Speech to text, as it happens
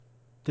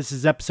This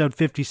is episode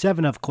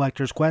 57 of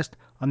Collector's Quest.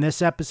 On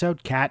this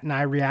episode, Kat and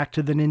I react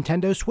to the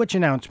Nintendo Switch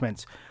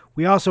announcements.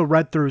 We also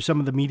read through some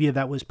of the media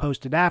that was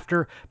posted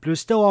after, but it was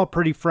still all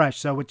pretty fresh,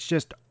 so it's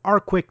just our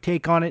quick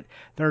take on it.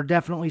 There are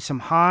definitely some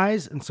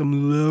highs and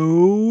some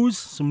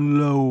lows.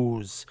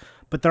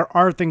 But there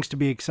are things to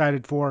be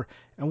excited for,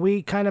 and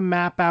we kind of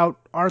map out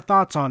our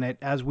thoughts on it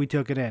as we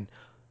took it in.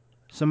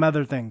 Some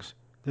other things.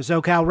 The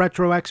SoCal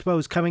Retro Expo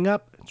is coming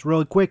up. It's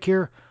really quick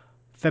here.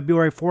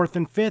 February 4th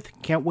and 5th.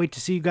 Can't wait to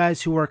see you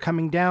guys who are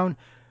coming down.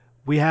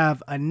 We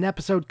have an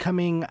episode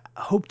coming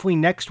hopefully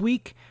next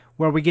week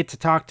where we get to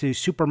talk to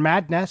Super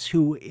Madness,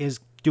 who is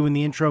doing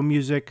the intro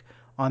music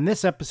on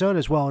this episode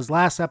as well as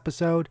last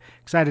episode.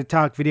 Excited to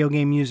talk video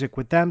game music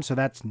with them, so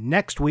that's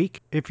next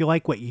week. If you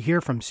like what you hear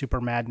from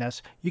Super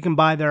Madness, you can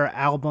buy their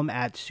album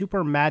at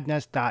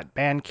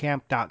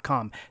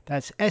supermadness.bandcamp.com.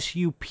 That's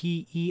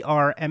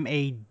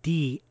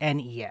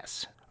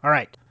SUPERMADNES. All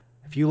right.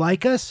 If you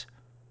like us,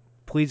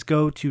 please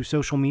go to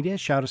social media,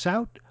 shout us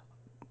out.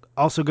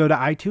 Also go to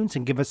iTunes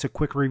and give us a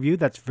quick review.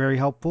 That's very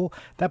helpful.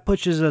 That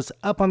pushes us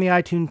up on the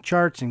iTunes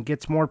charts and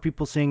gets more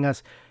people seeing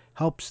us.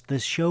 Helps the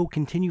show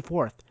continue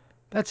forth.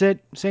 That's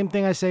it. Same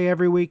thing I say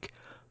every week.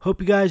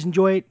 Hope you guys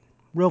enjoy it.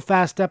 Real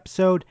fast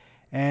episode.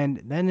 And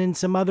then in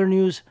some other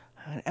news,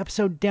 an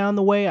episode down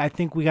the way, I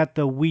think we got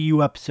the Wii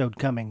U episode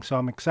coming. So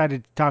I'm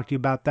excited to talk to you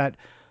about that.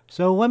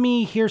 So let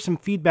me hear some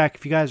feedback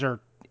if you guys are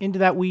into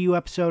that Wii U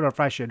episode or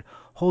if I should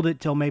hold it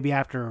till maybe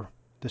after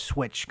the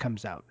Switch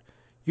comes out.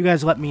 You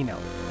guys let me know.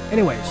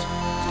 Anyways,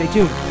 stay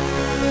tuned.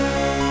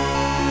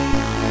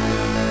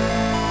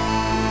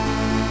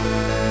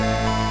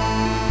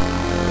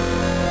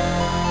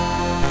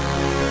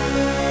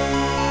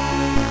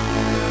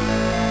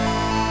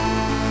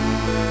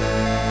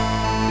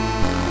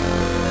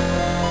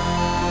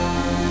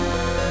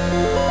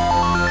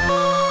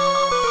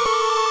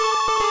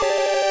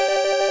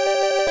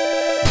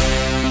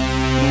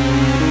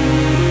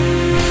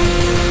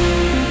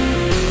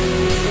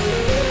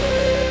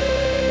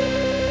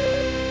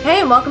 Hey,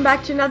 and welcome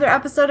back to another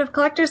episode of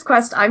Collector's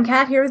Quest. I'm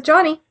Kat here with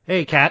Johnny.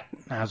 Hey, Kat.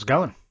 How's it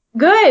going?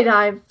 Good.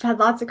 I've had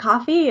lots of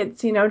coffee.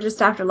 It's,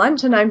 just after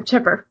lunch and I'm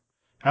chipper.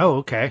 Oh,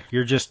 okay.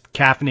 You're just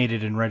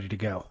caffeinated and ready to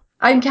go.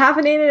 I'm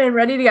caffeinated and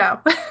ready to go.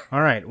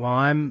 All right.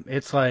 Well,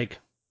 it's like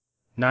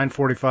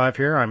 9:45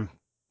 here. I'm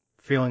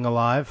feeling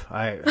alive.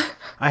 I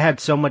had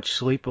so much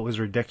sleep it was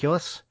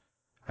ridiculous.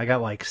 I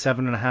got like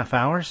 7.5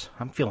 hours.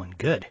 I'm feeling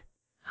good.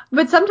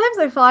 But sometimes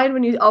I find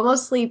when you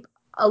almost sleep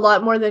a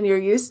lot more than you're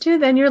used to,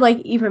 then you're like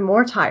even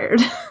more tired.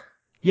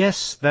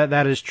 Yes,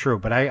 that is true.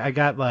 But I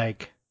got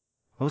like,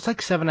 it was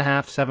like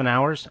 7.5, 7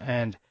 hours,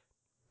 and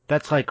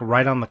that's like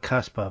right on the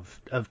cusp of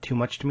too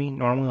much to me.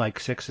 Normally like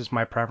 6 is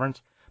my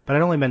preference. But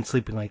I'd only been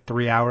sleeping like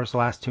 3 hours the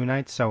last 2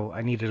 nights, so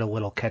I needed a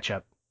little catch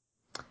up.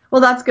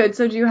 Well, that's good.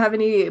 So do you have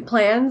any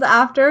plans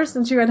after,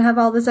 since you're going to have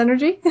all this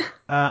energy?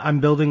 I'm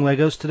building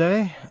Legos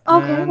today.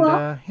 Okay, and,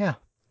 well, yeah.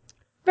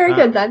 Very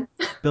good then.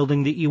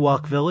 Building the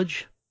Ewok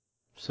Village.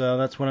 So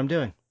that's what I'm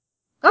doing.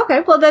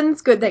 Okay, well then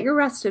it's good that you're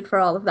rested for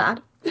all of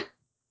that.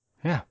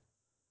 Yeah.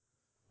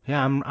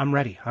 Yeah, I'm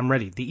ready. I'm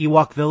ready. The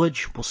Ewok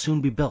Village will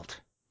soon be built.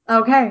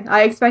 Okay,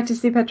 I expect to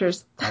see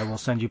pictures. I will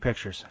send you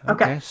pictures.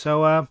 Okay.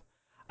 So,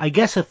 I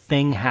guess a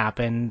thing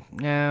happened,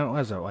 what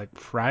was it, like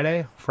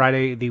Friday?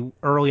 Friday, the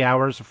early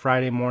hours of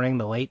Friday morning,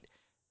 the late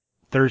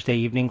Thursday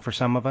evening for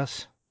some of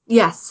us.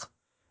 Yes.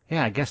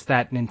 Yeah, I guess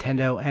that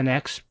Nintendo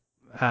NX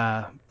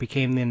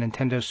became the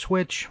Nintendo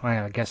Switch.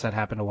 Well, I guess that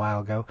happened a while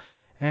ago.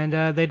 And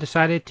they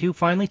decided to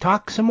finally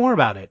talk some more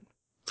about it.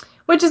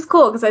 Which is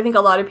cool, because I think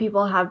a lot of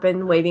people have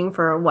been waiting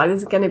for what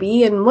is it going to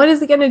be and what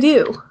is it going to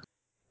do.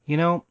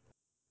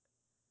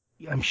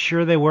 I'm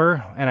sure they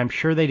were, and I'm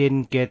sure they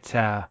didn't get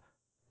the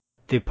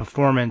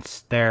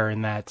performance there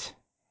in that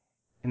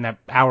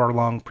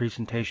hour-long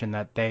presentation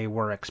that they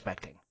were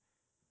expecting.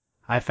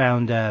 I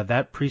found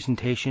that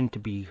presentation to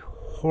be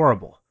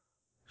horrible.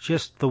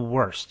 Just the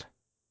worst.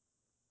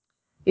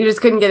 You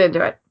just couldn't get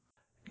into it.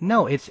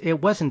 No,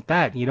 it wasn't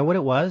that. You know what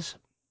it was?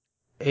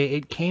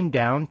 It came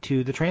down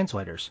to the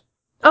translators.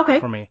 Okay.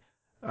 For me.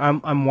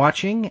 I'm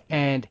watching,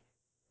 and,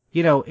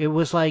 it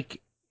was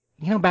like,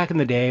 back in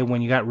the day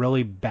when you got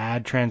really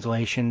bad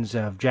translations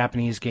of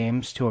Japanese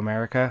games to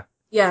America?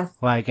 Yes.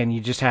 And you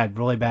just had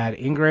really bad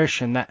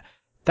English, and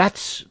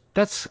that's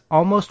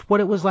almost what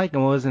it was like. It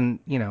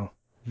wasn't,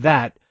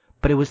 that,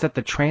 but it was that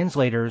the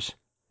translators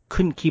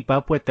couldn't keep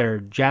up with their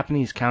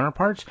Japanese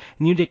counterparts,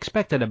 and you'd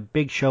expect at a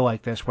big show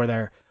like this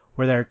where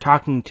they're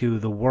talking to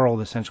the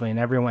world essentially, and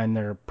everyone,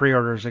 their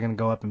pre-orders are going to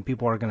go up, and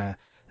people are going to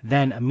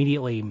then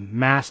immediately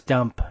mass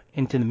dump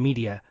into the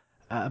media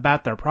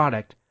about their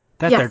product,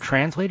 that their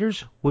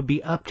translators would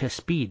be up to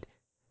speed.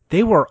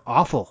 They were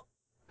awful.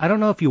 I don't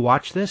know if you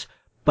watch this,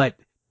 but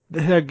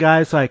the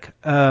guy's like,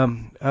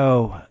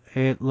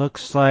 it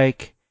looks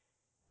like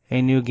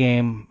a new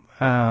game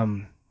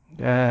from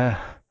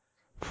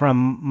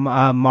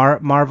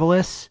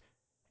Marvelous,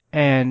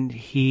 and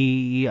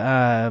he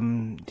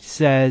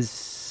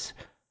says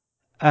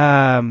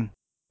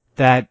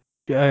that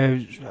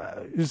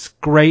it's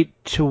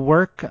great to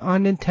work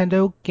on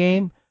Nintendo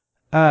game.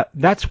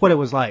 That's what it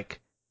was like.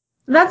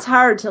 That's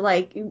hard to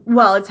like,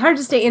 well, it's hard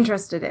to stay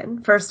interested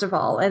in, first of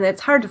all, and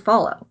it's hard to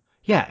follow.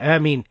 Yeah, I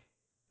mean,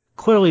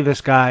 clearly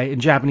this guy in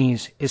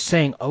Japanese is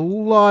saying a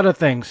lot of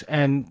things,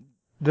 and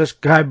this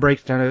guy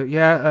breaks down,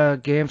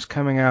 game's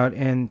coming out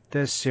in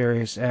this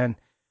series, and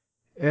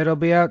it'll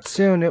be out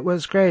soon. It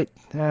was great.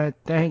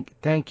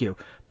 Thank you.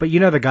 But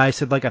the guy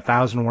said like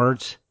 1,000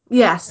 words,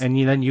 Yes. and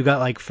then you got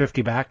like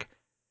 50 back,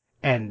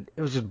 and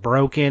it was just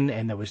broken,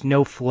 and there was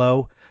no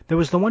flow. There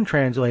was the one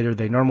translator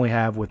they normally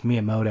have with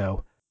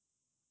Miyamoto,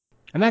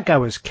 and that guy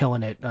was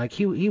killing it. Like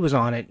he was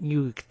on it.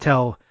 You could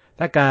tell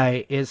that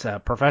guy is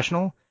a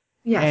professional.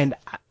 Yes. And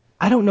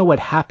I don't know what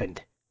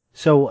happened.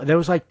 So there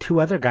was like 2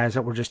 other guys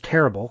that were just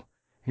terrible.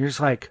 And you're just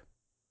like,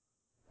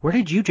 where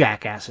did you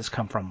jackasses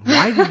come from?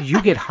 Why did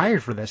you get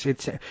hired for this?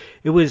 It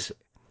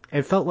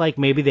felt like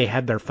maybe they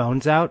had their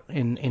phones out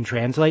in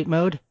translate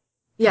mode.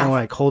 Yes. And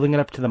like holding it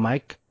up to the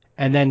mic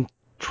and then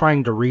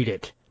trying to read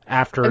it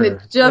after. And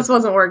it just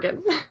wasn't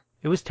working.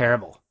 It was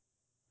terrible.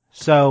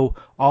 So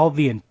all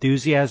the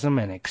enthusiasm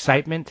and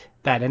excitement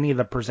that any of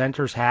the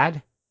presenters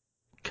had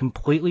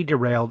completely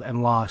derailed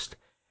and lost.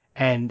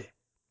 And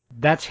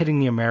that's hitting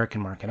the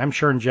American market. I'm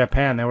sure in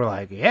Japan they were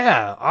like,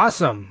 yeah,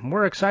 awesome.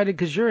 We're excited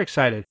because you're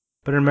excited.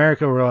 But in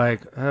America we're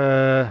like,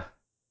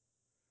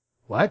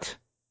 what?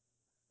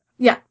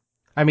 Yeah.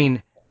 I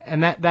mean,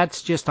 and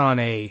that's just on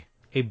a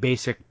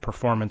basic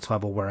performance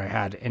level where I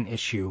had an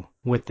issue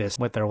with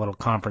their little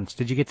conference.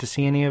 Did you get to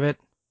see any of it?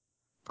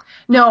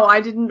 No,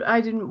 I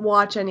didn't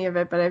watch any of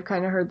it, but I've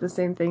kind of heard the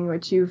same thing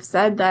which you've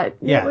said, that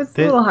it was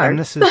a little hard. And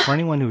this is for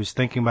anyone who's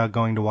thinking about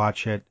going to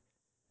watch it.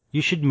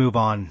 You should move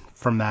on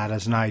from that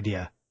as an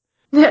idea.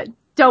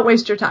 Don't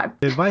waste your time.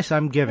 The advice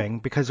I'm giving,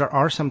 because there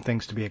are some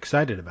things to be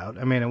excited about.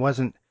 I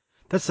mean,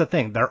 that's the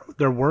thing.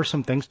 There were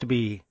some things to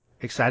be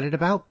excited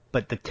about,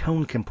 but the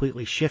tone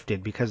completely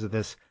shifted because of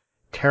this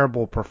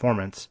terrible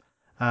performance.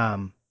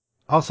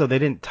 Also, they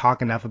didn't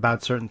talk enough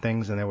about certain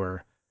things, and they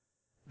were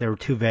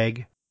too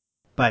vague.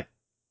 But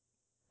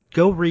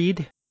go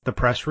read the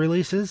press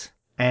releases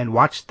and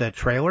watch the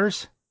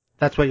trailers.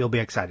 That's what you'll be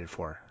excited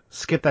for.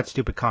 Skip that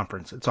stupid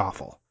conference. It's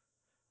awful.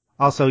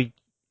 Also,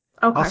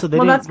 okay. they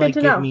that's didn't good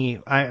to give know. me.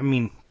 I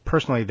mean,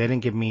 personally, they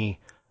didn't give me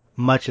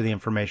much of the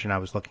information I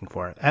was looking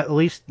for. At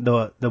least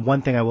the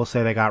one thing I will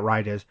say they got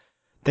right is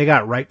they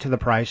got right to the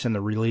price and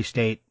the release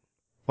date,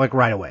 like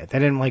right away. They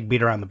didn't like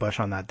beat around the bush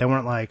on that. They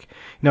weren't like,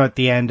 at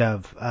the end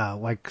of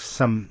like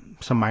some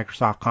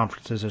Microsoft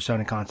conferences or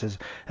Sony conferences.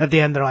 At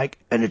the end, they're like,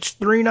 and it's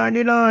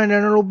 $3.99 and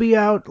it'll be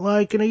out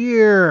like in a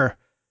year.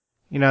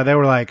 They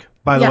were like,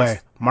 by the way,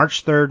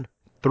 March 3rd,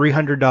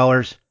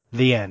 $300,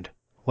 the end.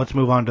 Let's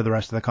move on to the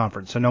rest of the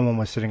conference. So no one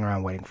was sitting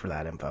around waiting for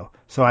that info.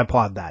 So I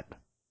applaud that.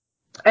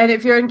 And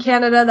if you're in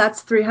Canada,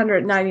 that's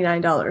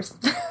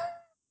 $399.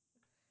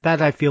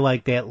 That I feel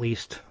like they at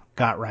least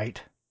got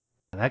right.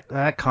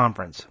 That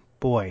conference,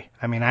 boy,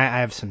 I mean, I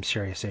have some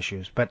serious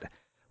issues, but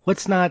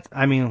let's not,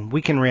 I mean,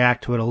 we can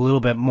react to it a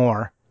little bit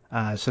more,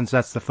 since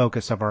that's the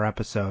focus of our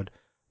episode.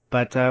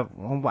 But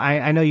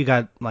I know you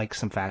got like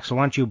some facts, so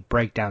why don't you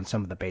break down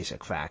some of the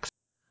basic facts?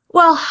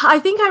 Well, I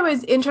think I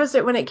was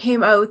interested when it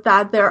came out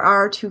that there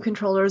are 2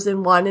 controllers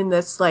in one in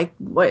this like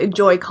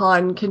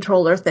Joy-Con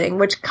controller thing,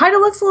 which kind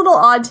of looks a little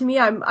odd to me.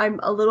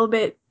 I'm a little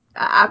bit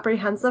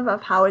apprehensive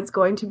of how it's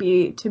going to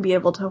be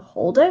able to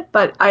hold it,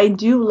 but I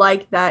do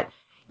like that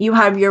you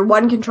have your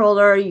one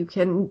controller, you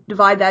can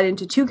divide that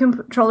into 2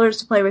 controllers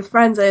to play with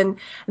friends, and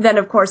then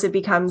of course it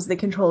becomes the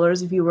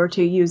controllers if you were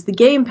to use the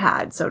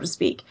gamepad, so to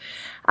speak.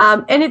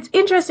 And it's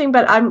interesting,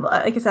 but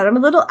like I said, I'm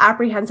a little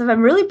apprehensive.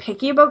 I'm really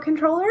picky about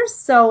controllers,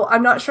 so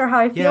I'm not sure how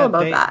I feel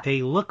about that.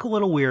 They look a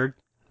little weird.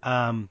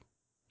 I'm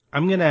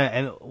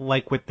gonna,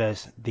 like with the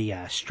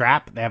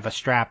strap, they have a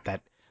strap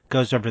that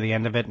goes over the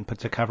end of it and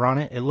puts a cover on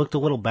it. It looked a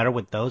little better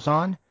with those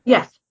on.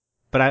 Yes.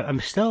 But I'm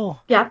still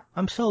a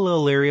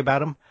little leery about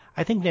them.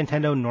 I think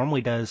Nintendo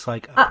normally does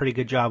like a pretty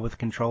good job with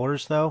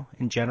controllers, though,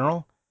 in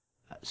general.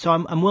 So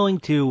I'm willing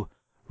to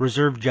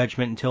reserve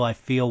judgment until I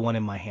feel one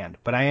in my hand.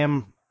 But I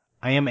am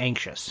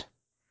anxious.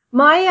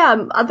 My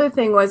other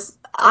thing was,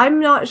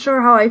 I'm not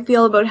sure how I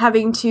feel about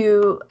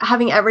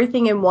having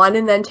everything in one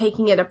and then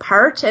taking it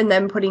apart and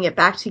then putting it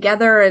back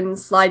together and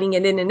sliding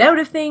it in and out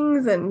of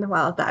things. And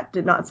well, that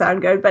did not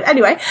sound good, but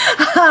anyway.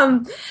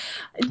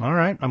 All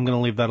right, I'm going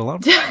to leave that alone.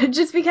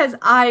 Just because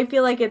I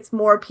feel like it's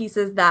more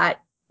pieces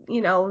that,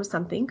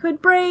 something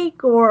could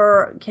break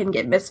or can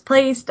get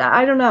misplaced.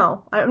 I don't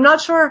know. I'm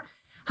not sure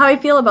how I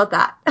feel about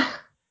that.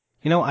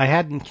 I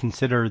hadn't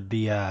considered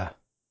the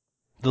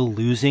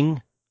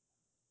losing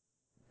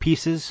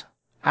pieces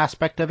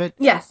aspect of it.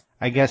 Yes.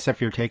 I guess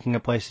if you're taking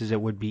it places,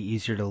 it would be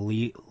easier to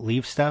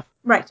leave stuff.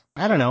 Right.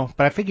 I don't know,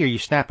 but I figure you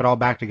snap it all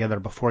back together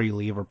before you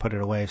leave or put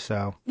it away,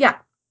 so. Yeah.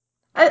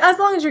 As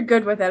long as you're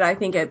good with it, I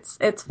think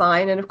it's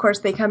fine. And of course,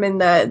 they come in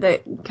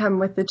they come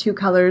with the 2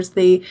 colors,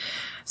 the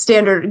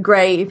standard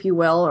gray, if you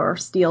will, or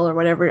steel, or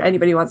whatever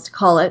anybody wants to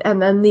call it,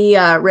 and then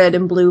the red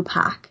and blue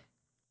pack.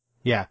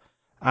 Yeah.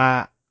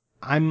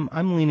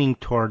 I'm leaning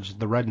towards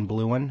the red and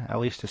blue one, at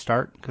least to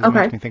start, because it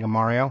Okay. makes me think of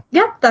Mario.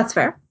 Yeah, that's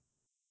fair.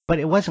 But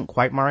it wasn't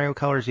quite Mario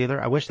colors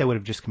either. I wish they would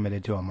have just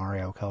committed to a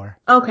Mario color.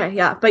 Okay,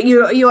 yeah, but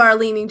you are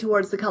leaning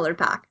towards the colored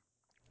pack.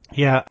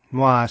 Yeah,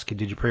 well, I'll ask you,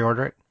 did you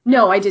pre-order it?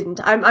 No, I didn't.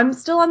 I'm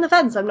still on the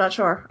fence. I'm not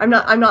sure. I'm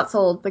not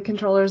sold. The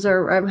controllers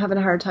are. I'm having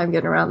a hard time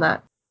getting around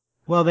that.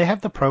 Well, they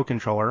have the Pro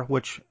Controller,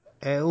 which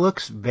it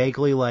looks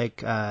vaguely like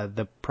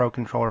the Pro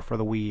Controller for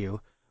the Wii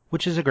U,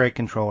 which is a great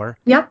controller.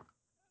 Yep.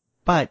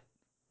 But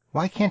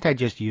why can't I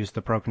just use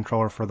the Pro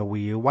Controller for the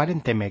Wii U? Why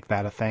didn't they make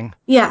that a thing?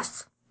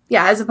 Yes.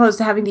 Yeah, as opposed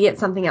to having to get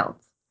something else.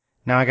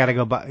 Now I gotta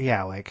go buy,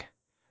 yeah, like,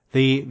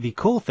 the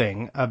cool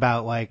thing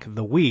about, like,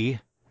 the Wii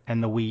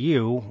and the Wii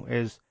U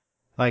is,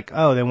 like,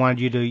 oh, they wanted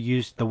you to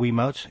use the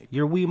Wiimotes.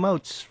 Your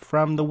Wiimotes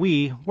from the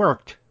Wii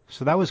worked,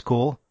 so that was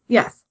cool.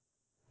 Yes.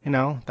 You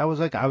know, that was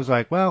like, I was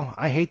like, well,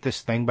 I hate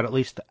this thing, but at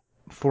least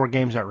 4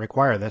 games that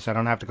require this, I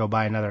don't have to go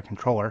buy another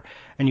controller.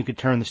 And you could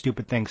turn the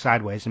stupid thing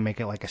sideways and make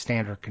it like a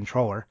standard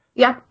controller,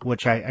 Yep.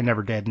 which I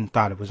never did and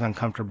thought it was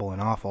uncomfortable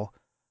and awful.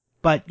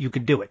 But you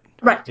could do it.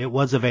 Right. It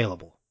was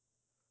available.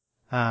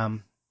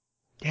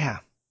 Yeah.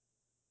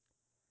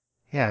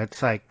 Yeah,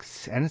 it's like,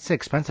 and it's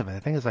expensive. I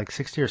think it's like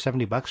 60 or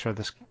 $70 for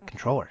this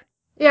controller.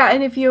 Yeah,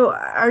 and if you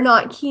are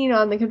not keen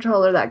on the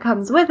controller that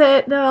comes with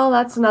it, well,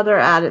 that's another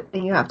added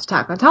thing you have to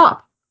tack on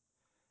top.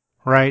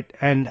 Right.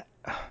 And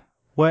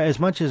well, as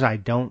much as I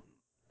don't,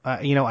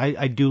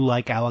 I do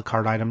like a la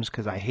carte items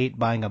because I hate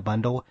buying a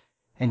bundle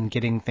and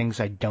getting things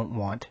I don't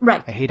want.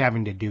 Right. I hate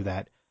having to do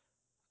that.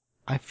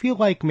 I feel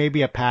like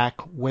maybe a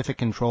pack with a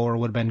controller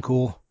would have been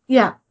cool.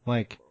 Yeah.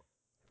 Like,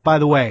 by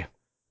the way,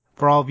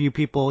 for all of you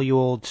people, you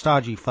old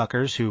stodgy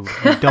fuckers who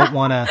don't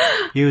want to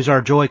use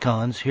our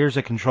Joy-Cons, here's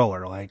a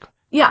controller. Like,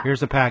 Yeah.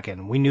 here's a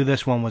pack-in. We knew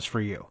this one was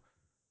for you.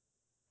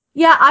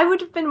 Yeah, I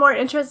would have been more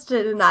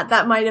interested in that.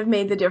 That might have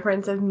made the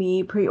difference of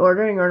me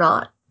pre-ordering or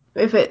not.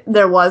 If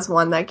there was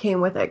one that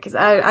came with it, because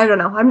I don't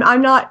know.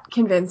 I'm not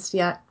convinced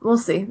yet. We'll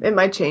see. It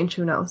might change.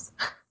 Who knows?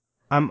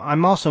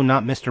 I'm also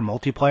not Mr.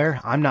 Multiplayer.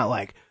 I'm not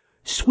like,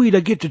 sweet, I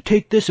get to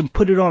take this and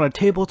put it on a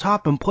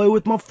tabletop and play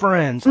with my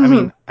friends. I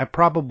mean, I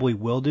probably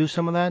will do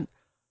some of that,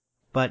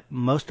 but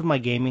most of my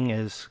gaming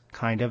is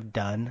kind of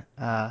done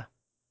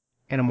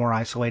in a more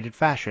isolated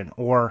fashion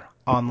or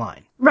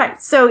online.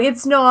 Right. So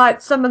it's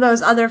not some of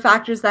those other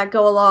factors that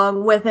go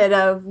along with it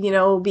of,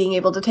 being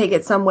able to take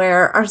it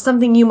somewhere or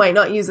something you might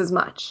not use as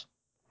much.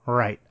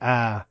 Right.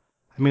 I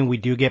mean, we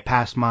do get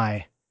past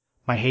my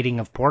hating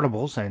of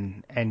portables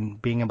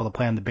and being able to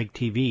play on the big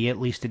TV. At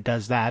least it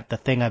does that. The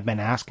thing I've been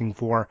asking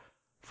for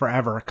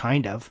forever,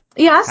 kind of.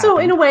 Yeah, so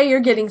in happened. a way you're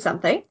getting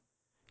something.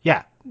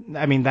 Yeah.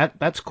 I mean,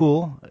 that's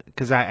cool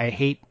because I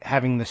hate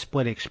having the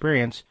split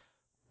experience.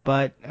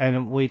 But,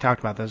 and we talked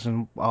about this,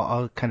 and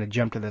I'll kind of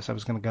jump to this. I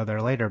was going to go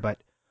there later, but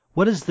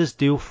what does this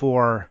do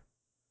for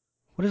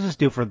the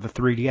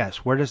 3DS?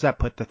 Where does that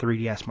put the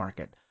 3DS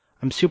market?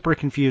 I'm super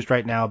confused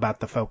right now about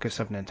the focus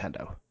of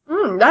Nintendo.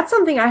 That's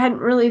something I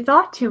hadn't really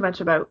thought too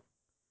much about.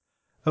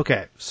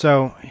 Okay,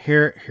 so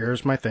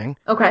here's my thing.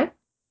 Okay.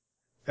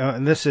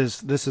 And this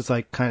is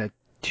like kind of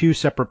 2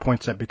 separate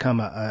points that become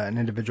an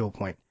individual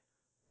point.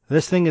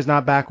 This thing is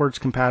not backwards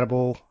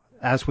compatible,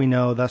 as we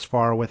know thus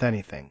far, with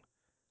anything.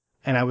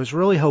 And I was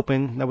really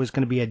hoping there was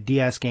going to be a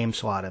DS game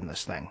slot in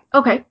this thing.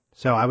 Okay.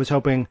 So I was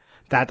hoping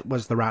that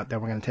was the route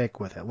that we're going to take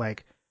with it.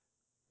 Like,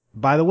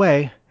 by the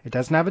way, it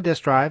doesn't have a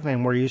disk drive,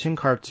 and we're using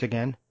carts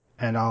again.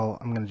 And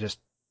I'm going to just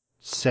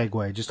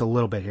segue just a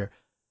little bit here.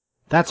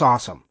 That's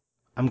awesome.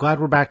 I'm glad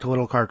we're back to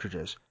little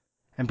cartridges.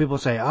 And people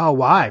say, oh,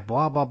 why?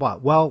 Blah, blah, blah.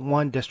 Well,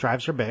 one, disk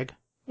drives are big.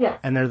 Yeah.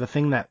 And they're the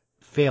thing that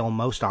fail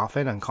most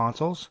often on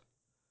consoles.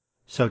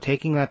 So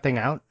taking that thing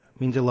out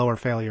means a lower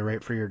failure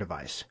rate for your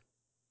device.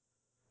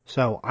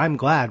 So I'm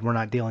glad we're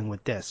not dealing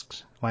with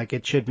discs. Like,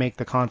 it should make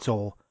the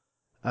console,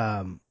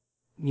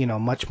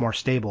 much more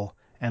stable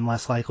and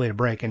less likely to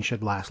break and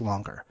should last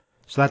longer.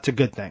 So that's a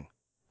good thing.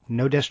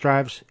 No disk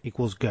drives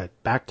equals good.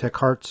 Back to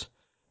carts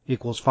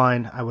equals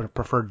fine. I would have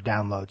preferred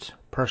downloads,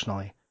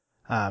 personally,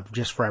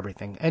 just for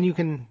everything. And you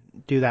can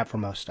do that for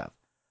most stuff.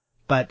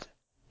 But,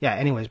 yeah,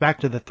 anyways, back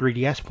to the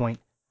 3DS point.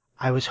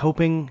 I was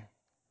hoping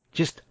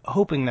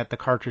that the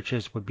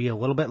cartridges would be a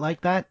little bit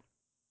like that.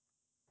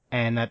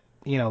 And that,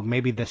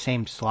 maybe the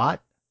same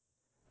slot.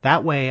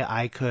 That way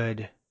I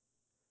could,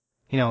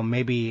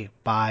 maybe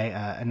buy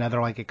another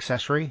like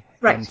accessory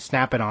and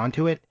snap it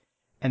onto it,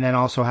 and then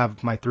also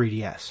have my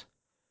 3DS.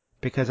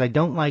 Because I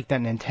don't like that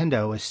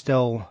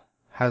Nintendo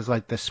has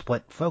like the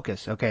split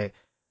focus. Okay,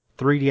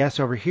 3DS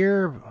over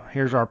here,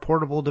 here's our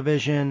portable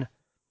division.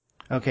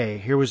 Okay,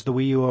 here was the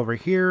Wii U over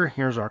here,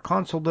 here's our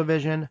console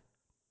division.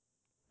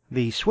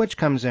 The Switch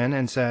comes in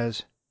and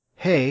says,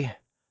 hey,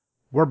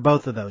 we're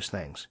both of those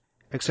things.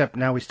 Except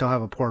now we still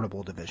have a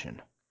portable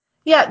division.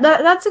 Yeah,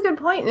 that's a good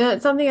point. And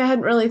it's something I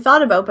hadn't really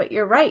thought about, but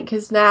you're right,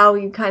 because now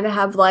you kind of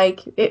have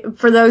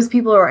for those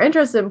people who are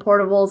interested in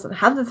portables and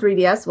have the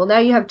 3DS, well, now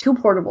you have 2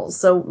 portables.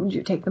 So would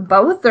you take them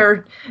both,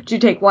 or do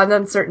you take one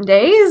on certain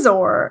days,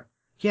 or?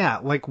 Yeah,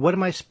 like, what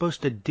am I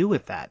supposed to do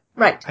with that?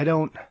 Right. I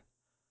don't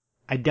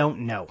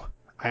know.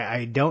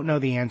 I don't know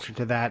the answer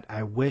to that.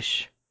 I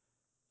wish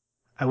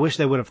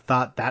they would have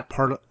thought that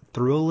part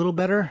through a little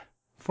better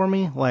for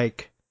me.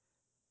 Like,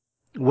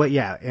 what?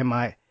 Yeah, am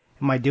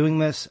I doing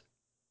this?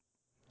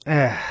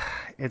 Eh,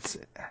 it's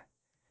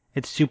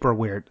super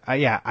weird.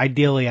 Yeah,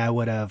 ideally I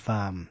would have.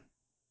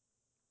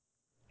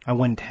 I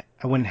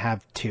wouldn't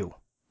have two.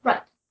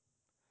 Right.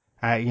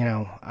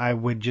 I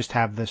would just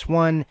have this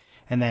one,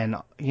 and then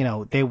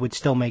they would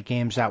still make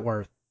games that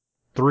were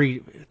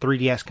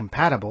 3DS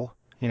compatible,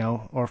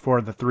 or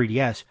for the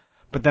 3DS.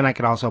 But then I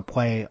could also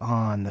play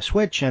on the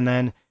Switch, and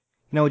then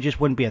it just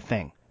wouldn't be a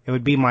thing. It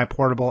would be my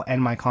portable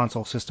and my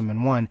console system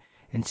in one.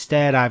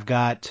 Instead, I've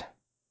got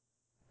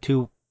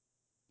two,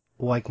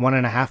 like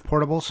 1.5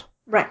 portables,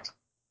 Right.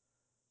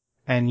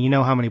 and you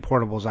know how many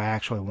portables I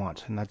actually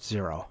want, and that's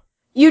 0.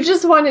 You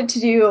just wanted to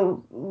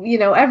do,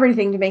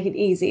 everything to make it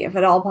easy, if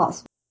at all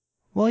possible.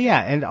 Well, yeah,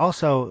 and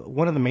also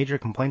one of the major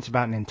complaints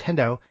about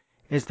Nintendo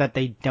is that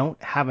they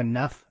don't have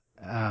enough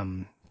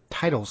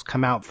titles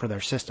come out for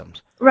their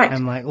systems. Right.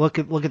 And like, look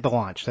at the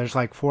launch. There's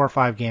like 4 or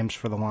 5 games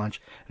for the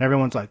launch, and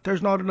everyone's like,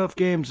 "There's not enough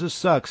games. This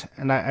sucks."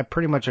 And I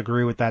pretty much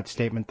agree with that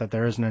statement that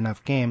there isn't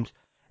enough games.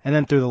 And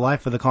then through the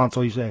life of the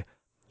console, you say,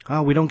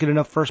 "Oh, we don't get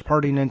enough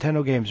first-party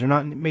Nintendo games. They're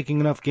not making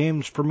enough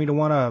games for me to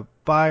want to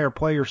buy or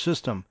play your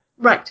system."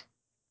 Right.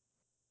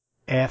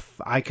 If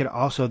I could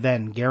also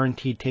then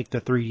guaranteed take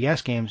the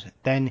 3DS games,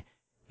 then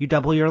you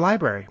double your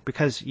library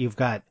because you've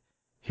got,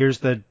 here's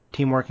the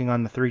team working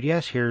on the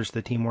 3DS, here's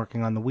the team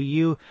working on the Wii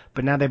U,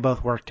 but now they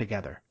both work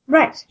together.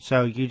 Right.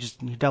 So you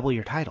double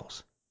your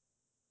titles.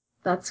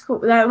 That's cool.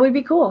 That would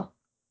be cool.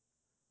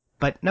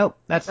 But nope,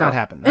 that's No. not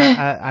happened.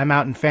 I'm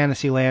out in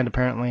Fantasyland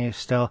apparently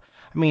still.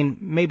 I mean,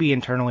 maybe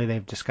internally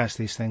they've discussed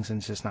these things and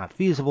it's just not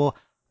feasible.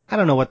 I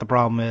don't know what the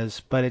problem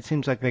is, but it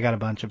seems like they got a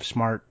bunch of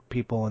smart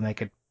people and they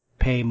could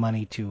pay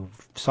money to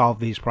solve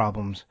these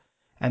problems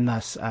and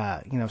thus,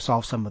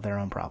 solve some of their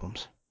own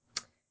problems.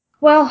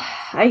 Well,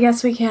 I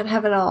guess we can't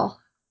have it all.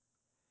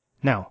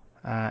 No.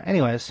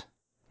 Anyways,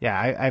 yeah,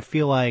 I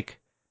feel like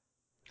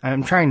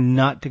I'm trying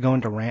not to go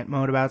into rant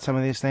mode about some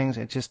of these things.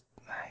 It just,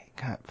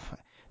 God,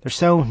 they're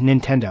so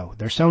Nintendo.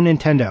 They're so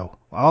Nintendo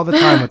all the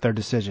time with their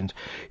decisions.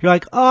 You're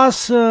like,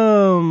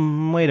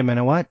 awesome. Wait a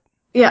minute, what?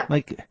 Yeah.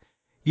 Like,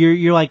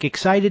 you're like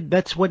excited.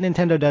 That's what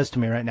Nintendo does to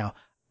me right now.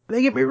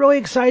 They get me really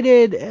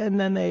excited, and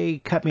then they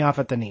cut me off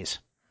at the knees.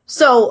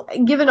 So,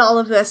 given all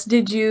of this,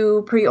 did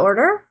you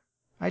pre-order?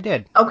 I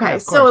did. Okay, Yeah,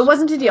 of so course. it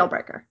wasn't a deal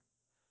breaker.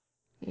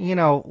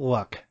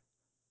 Look,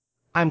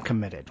 I'm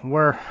committed.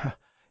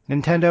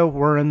 Nintendo,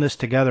 we're in this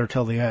together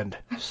till the end.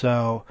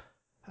 So,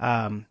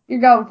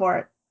 You're going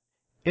for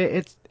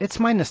it. it's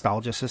my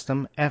nostalgia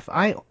system. If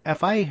I,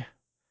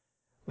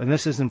 and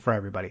this isn't for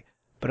everybody,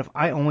 but if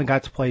I only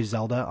got to play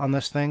Zelda on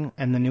this thing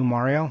and the new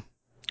Mario,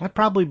 I'd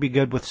probably be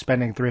good with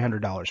spending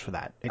 $300 for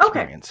that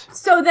experience. Okay.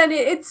 So then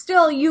it's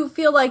still, you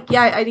feel like,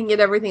 yeah, I didn't get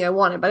everything I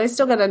wanted, but I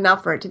still got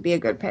enough for it to be a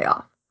good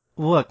payoff.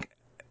 Look,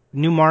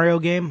 new Mario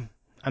game,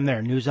 I'm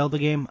there. New Zelda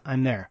game,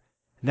 I'm there.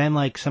 Then,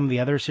 like, some of the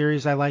other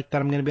series I like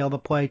that I'm going to be able to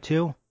play,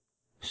 too,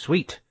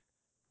 sweet.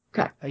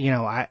 Okay.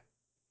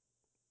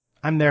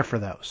 I'm there for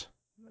those.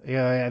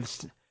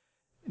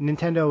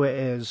 Nintendo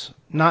has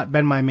not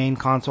been my main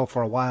console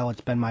for a while.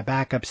 It's been my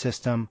backup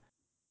system.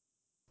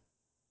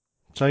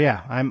 So,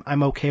 yeah,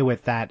 I'm okay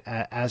with that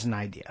as an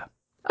idea.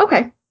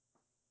 Okay.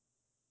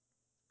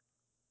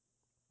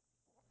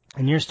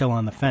 And you're still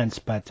on the fence,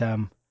 but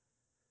I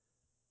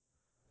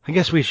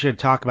guess we should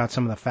talk about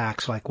some of the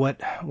facts. Like,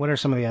 what are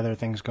some of the other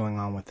things going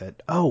on with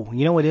it? Oh,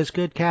 you know what is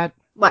good, Kat?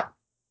 What?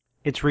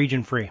 It's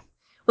region free.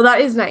 Well,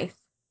 that is nice.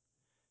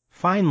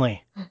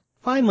 Finally,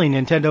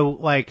 Nintendo.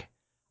 Like,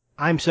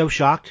 I'm so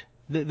shocked.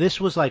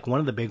 This was like one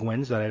of the big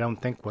wins that I don't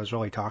think was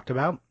really talked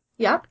about.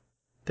 Yep.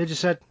 They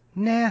just said,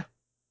 nah,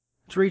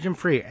 it's region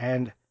free.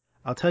 And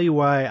I'll tell you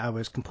why I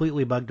was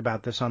completely bugged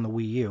about this on the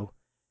Wii U.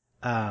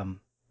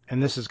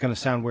 And this is going to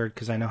sound weird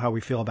because I know how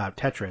we feel about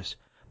Tetris.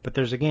 But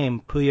there's a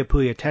game, Puyo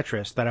Puyo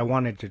Tetris, that I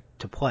wanted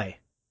to play.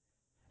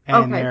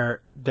 And Okay.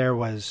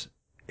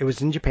 it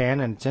was in Japan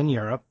and it's in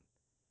Europe.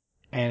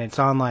 And it's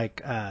on like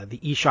the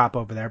eShop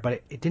over there, but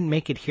it didn't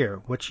make it here,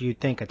 which you'd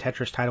think a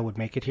Tetris title would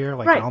make it here.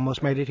 Like, Right. it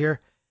almost made it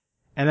here.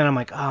 And then I'm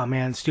like, oh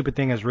man, stupid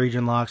thing is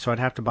region locked, so I'd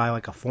have to buy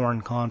like a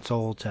foreign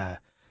console to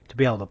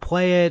be able to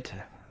play it.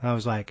 And I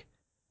was like,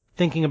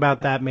 thinking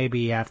about that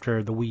maybe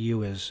after the Wii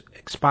U is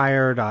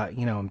expired,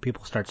 and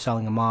people start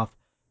selling them off,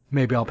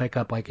 maybe I'll pick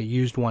up like a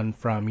used one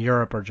from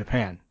Europe or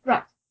Japan.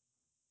 Right.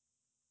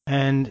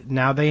 And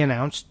now they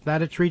announced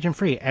that it's region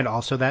free, and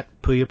also that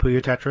Puyo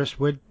Puyo Tetris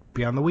would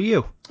be on the Wii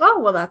U. Oh,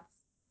 well, that's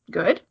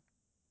good.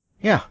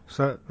 Yeah,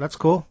 so that's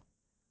cool.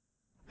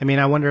 I mean,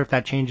 I wonder if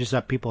that changes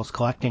up people's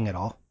collecting at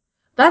all.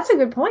 That's a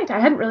good point. I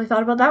hadn't really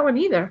thought about that one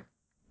either.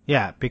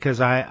 Yeah, because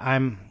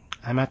I'm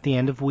at the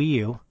end of Wii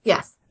U,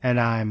 Yes. and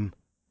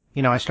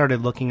I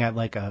started looking at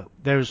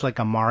there's like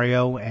a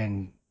Mario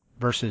and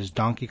versus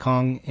Donkey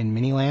Kong in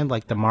Miniland,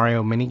 like the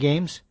Mario mini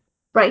games.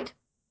 Right.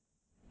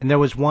 And there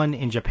was one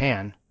in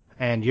Japan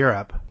and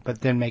Europe,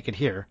 but didn't make it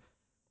here.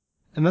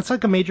 And that's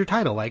like a major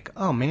title. Like,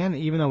 oh man,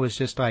 even though it was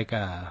just like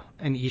an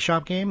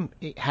eShop game,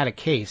 it had a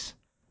case.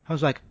 I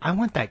was like, I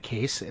want that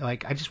case.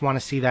 Like, I just want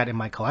to see that in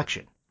my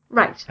collection.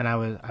 Right. And I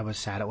was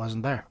sad it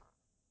wasn't there.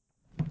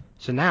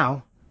 So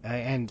now,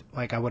 and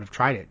like I would have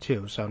tried it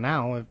too. So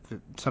now, if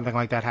something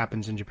like that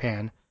happens in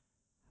Japan,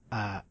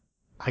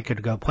 I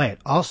could go play it.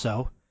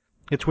 Also,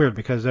 it's weird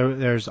because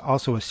there's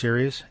also a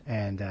series,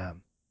 and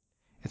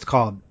it's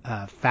called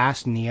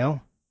Fast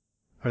Neo,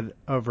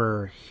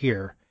 over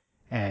here,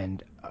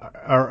 and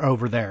or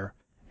over there,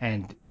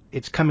 and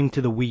it's coming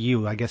to the Wii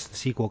U. I guess the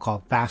sequel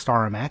called Fast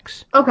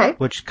RMX, Okay.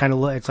 which kind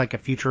of it's like a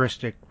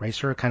futuristic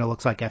racer. It kind of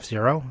looks like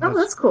F-Zero. Oh,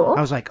 that's cool.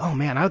 I was like, oh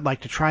man, I would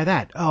like to try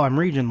that. Oh, I'm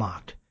region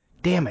locked.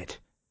 Damn it.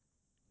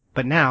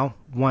 But now,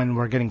 one,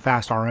 we're getting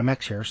Fast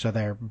RMX here, so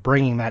they're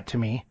bringing that to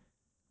me,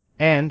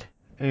 and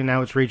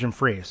now it's region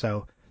free.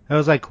 So that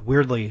was like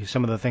weirdly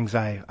some of the things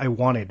I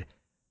wanted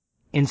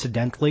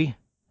incidentally,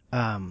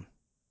 um,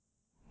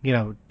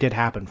 did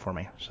happen for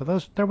me. So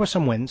there was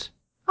some wins.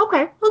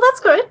 Okay. Well, that's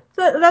good.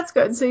 That's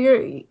good. So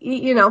you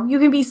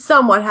can be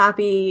somewhat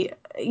happy.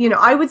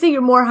 I would say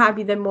you're more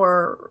happy than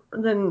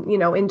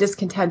in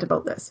discontent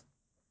about this.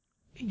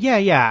 Yeah,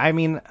 yeah. I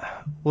mean,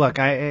 look,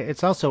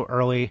 it's also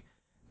early.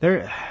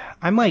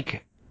 I'm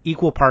like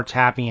equal parts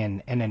happy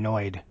and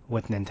annoyed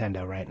with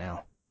Nintendo right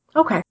now.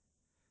 Okay.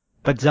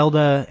 But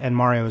Zelda and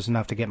Mario is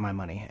enough to get my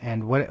money.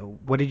 And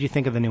what did you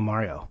think of the new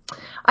Mario?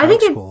 I That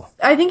think looks it's cool.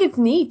 I think it's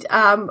neat.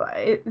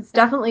 It's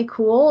definitely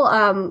cool.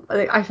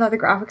 I thought the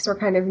graphics were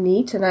kind of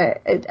neat, and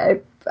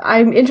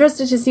I'm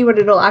interested to see what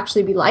it'll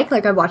actually be like.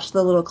 Like I watched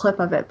the little clip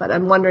of it, but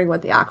I'm wondering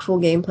what the actual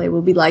gameplay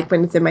will be like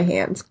when it's in my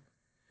hands.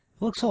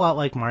 It looks a lot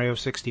like Mario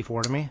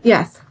 64 to me.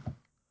 Yes.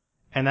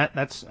 And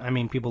that's I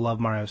mean, people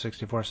love Mario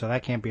 64, so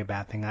that can't be a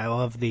bad thing. I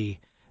love the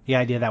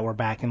idea that we're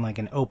back in like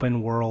an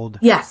open world,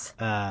 Yes.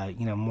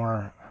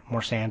 more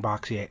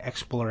sandboxy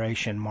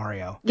exploration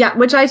Mario. Yeah,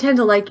 which I tend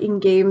to like in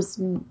games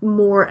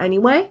more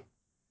anyway.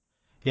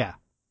 Yeah.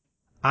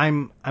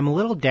 I'm a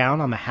little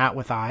down on the hat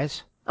with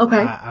eyes. Okay.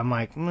 I'm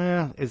like,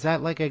 is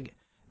that like a?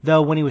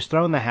 Though when he was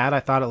throwing the hat, I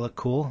thought it looked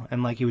cool,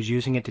 and like he was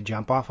using it to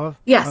jump off of. I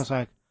Yes. was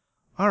like,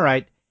 all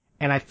right.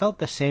 And I felt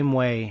the same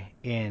way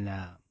in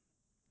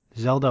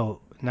Zelda,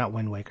 not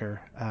Wind Waker,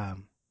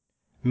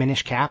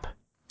 Minish Cap,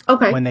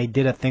 Okay. when they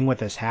did a thing with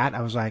his hat.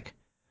 I was like,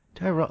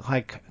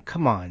 like,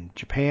 come on,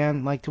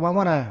 Japan, like, do I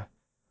want to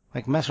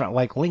like mess around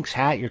like Link's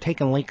hat? You're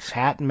taking Link's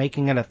hat and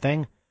making it a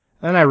thing.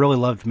 And I really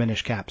loved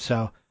Minish Cap,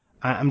 so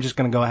I'm just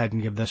gonna go ahead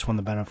and give this one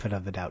the benefit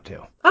of the doubt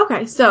too.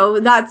 Okay, so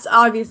that's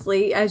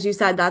obviously, as you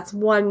said, that's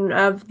one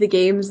of the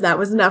games that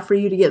was enough for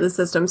you to get the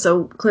system,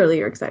 so clearly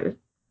you're excited.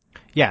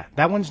 Yeah,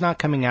 that one's not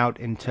coming out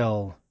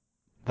until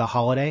the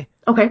holiday.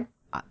 Okay.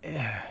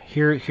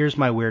 Here's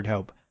my weird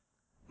hope.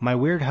 My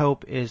weird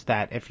hope is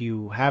that if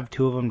you have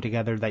two of them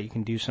together, that you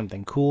can do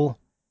something cool,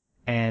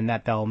 and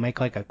that they'll make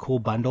like a cool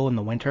bundle in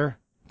the winter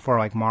for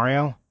like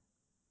Mario,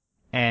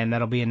 and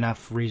that'll be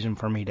enough reason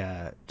for me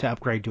to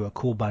upgrade to a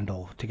cool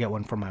bundle to get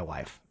one for my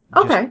wife,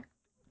 just Okay.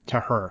 to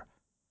her,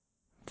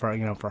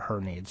 for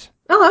her needs.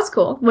 Oh, that's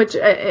cool. Which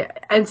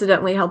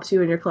incidentally helps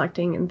you in your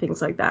collecting and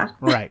things like that.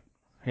 Right.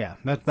 Yeah,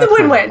 It's a that's my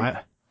hope.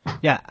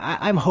 win-win.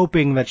 I'm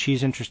hoping that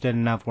she's interested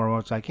enough where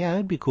it's like, yeah,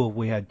 it'd be cool if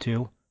we had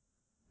two.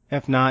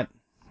 If not,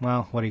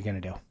 well, what are you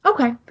gonna do?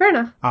 Okay, fair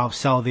enough. I'll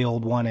sell the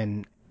old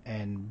one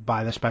and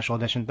buy the special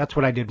edition. That's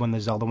what I did when the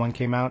Zelda one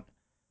came out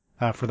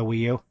for the Wii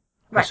U.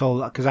 I Right.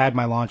 sold because I had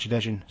my launch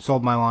edition.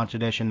 Sold my launch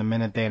edition the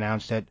minute they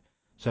announced it.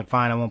 Said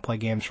fine, I won't play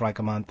games for like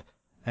a month,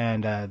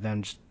 and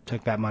then just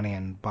took that money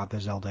and bought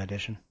the Zelda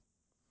edition.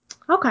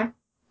 Okay.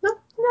 No,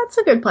 that's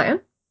a good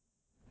plan.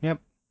 Yep.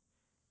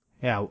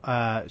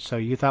 Yeah. So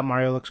you thought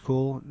Mario looks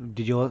cool?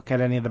 Did you look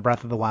at any of the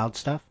Breath of the Wild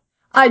stuff?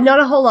 Not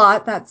a whole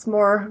lot. That's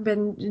more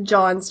been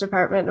John's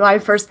department. My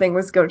first thing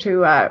was go to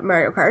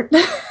Mario Kart.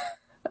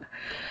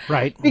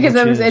 Right. Because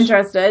I Which was is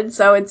interested.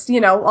 So it's,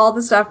 all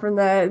the stuff from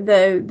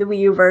the Wii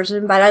U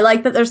version, but I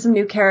like that there's some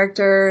new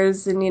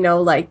characters and,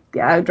 like,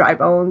 Dry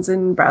Bones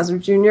and Bowser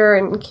Jr.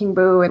 and King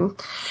Boo and,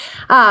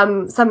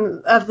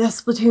 some of the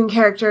Splatoon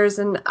characters.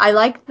 And I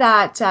like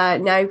that,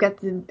 now you've got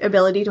the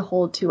ability to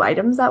hold two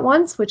items at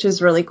once, which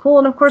is really cool.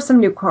 And of course, some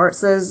new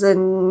courses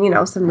and,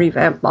 some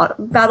revamped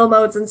battle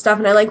modes and stuff.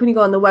 And I like when you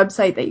go on the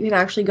website that you can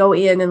actually go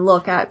in and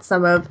look at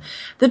some of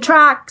the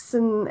tracks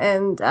and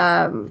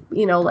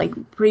like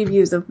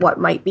previews of what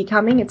might be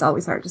coming. It's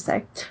always hard to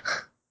say.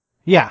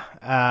 yeah.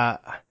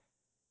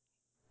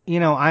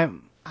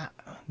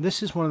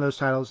 This is one of those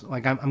titles.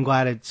 Like I'm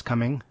glad it's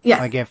coming. Yes.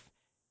 Like if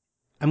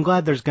I'm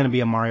glad there's going to be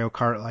a Mario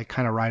Kart like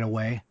kind of right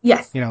away.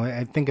 Yes.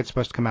 I think it's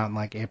supposed to come out in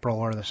like April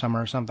or the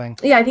summer or something.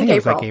 Yeah, I think it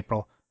was April. like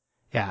April.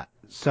 Yeah.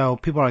 So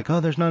people are like, oh,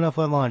 there's not enough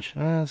at launch.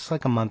 It's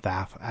like a month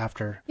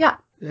after. Yeah.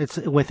 It's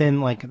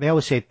within like they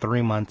always say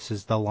 3 months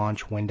is the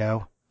launch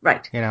window.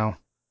 Right.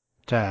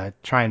 To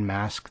try and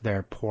mask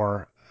their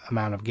poor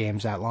amount of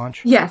games at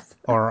launch. Yes.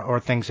 Or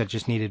things that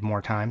just needed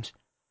more time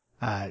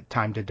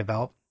to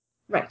develop.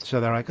 Right. So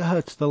they're like, oh,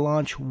 it's the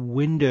launch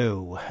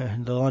window.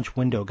 The launch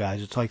window,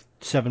 guys. It's like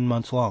 7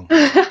 months long.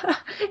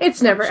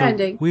 It's never So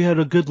ending. we had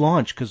a good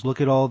launch because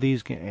look at all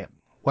these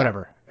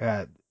whatever.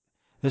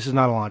 This is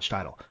not a launch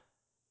title.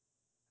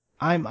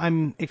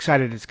 I'm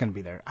excited it's going to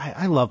be there.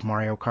 I love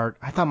Mario Kart.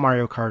 I thought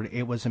Mario Kart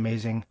 8 was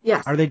amazing.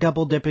 Yes. Are they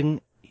double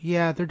dipping?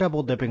 Yeah, they're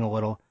double dipping a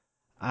little.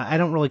 I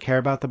don't really care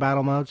about the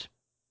battle modes,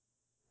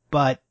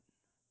 but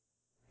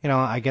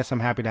I guess I'm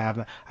happy to have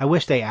them. I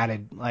wish they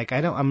added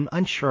I'm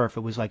unsure if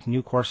it was like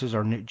new courses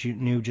or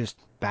new just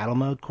battle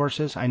mode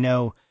courses. I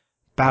know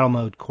battle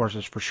mode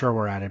courses for sure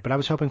were added, but I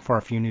was hoping for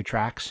a few new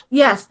tracks.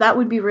 Yes, that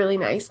would be really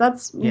nice.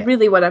 That's Yeah.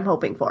 really what I'm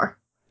hoping for.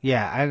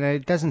 Yeah, and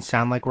it doesn't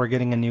sound like we're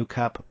getting a new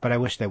cup, but I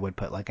wish they would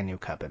put like a new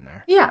cup in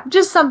there. Yeah,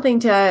 just something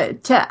to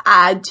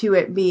add to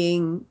it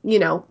being,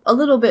 a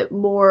little bit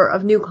more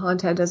of new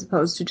content as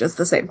opposed to just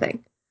the same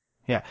thing.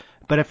 Yeah,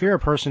 but if you're a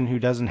person who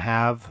doesn't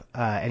have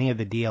any of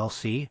the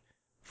DLC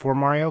for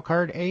Mario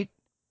Kart 8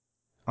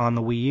 on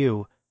the Wii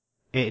U,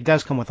 it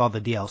does come with all the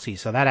DLC,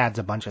 so that adds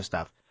a bunch of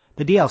stuff.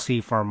 The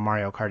DLC for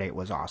Mario Kart 8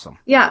 was awesome.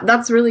 Yeah,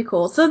 that's really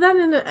cool. So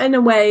then in a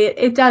way,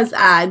 it does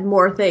add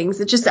more things.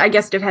 It just, I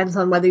guess, depends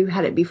on whether you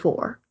had it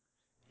before.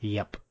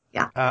 Yep.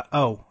 Yeah.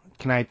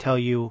 Can I tell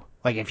you,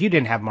 like, if you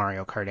didn't have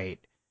Mario Kart 8,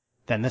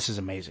 then this is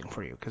amazing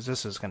for you, because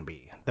this is going to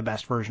be the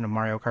best version of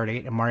Mario Kart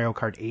 8, and Mario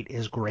Kart 8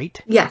 is great.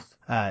 Yes.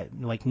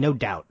 No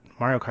doubt,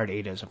 Mario Kart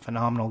 8 is a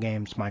phenomenal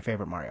game. It's my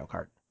favorite Mario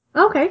Kart.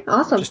 Okay,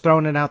 awesome. Just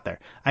throwing it out there.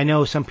 I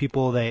know some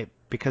people,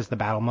 because the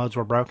battle modes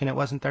were broken, it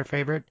wasn't their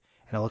favorite,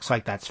 and it looks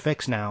like that's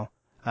fixed now.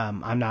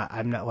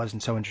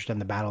 Wasn't so interested in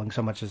the battling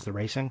so much as the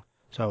racing,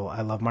 so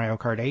I love Mario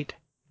Kart 8.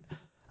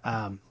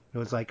 It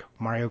was like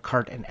Mario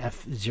Kart and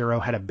F-Zero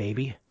had a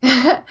baby.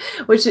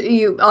 Which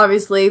you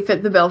obviously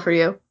fit the bill for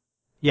you.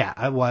 Yeah,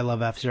 I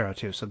love F-Zero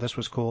too, so this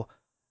was cool.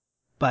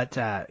 But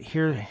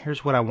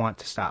here's what I want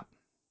to stop.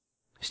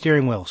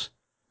 Steering wheels.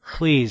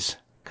 Please.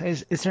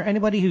 Guys, is there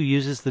anybody who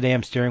uses the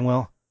damn steering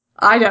wheel?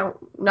 I don't.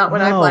 Not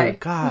when I play. No,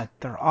 God,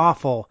 they're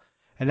awful.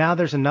 And now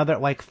there's another,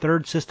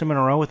 third system in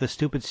a row with a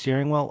stupid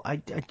steering wheel.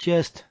 I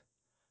just...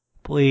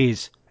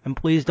 Please. And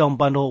please don't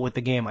bundle it with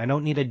the game. I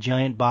don't need a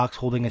giant box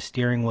holding a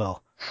steering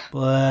wheel.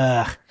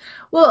 Blah.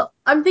 Well,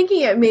 I'm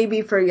thinking it may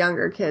be for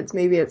younger kids.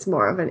 Maybe it's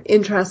more of an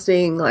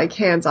interesting,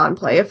 hands-on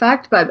play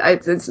effect, but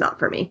it's not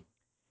for me.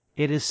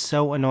 It is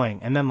so annoying.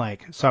 And then,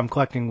 so I'm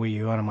collecting Wii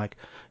U, and I'm like,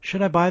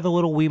 should I buy the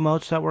little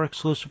Wiimotes that were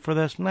exclusive for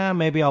this? Nah,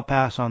 maybe I'll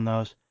pass on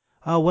those.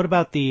 Oh, what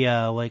about the,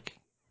 or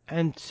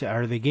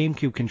the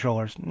GameCube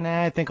controllers?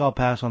 Nah, I think I'll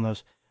pass on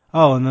those.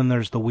 Oh, and then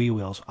there's the Wii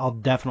wheels. I'll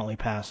definitely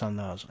pass on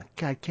those.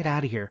 God, get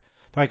out of here.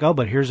 They're like, oh,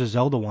 but here's a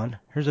Zelda one.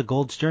 Here's a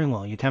gold steering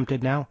wheel. You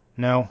tempted now?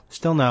 No.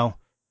 Still no.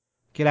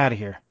 Get out of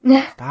here.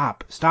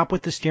 Stop. Stop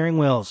with the steering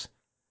wheels.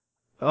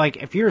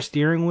 If you're a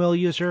steering wheel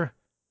user,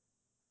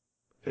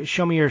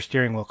 show me your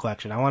steering wheel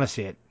collection. I want to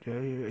see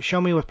it.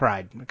 Show me with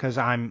pride, because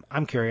I'm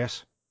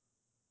curious.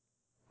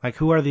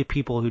 Who are the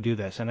people who do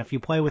this? And if you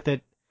play with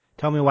it,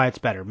 tell me why it's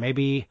better.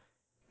 Maybe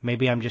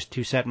I'm just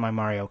too set in my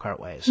Mario Kart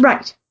ways.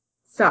 Right.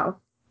 So,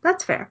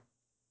 that's fair.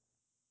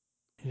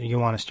 You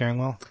want a steering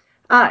wheel?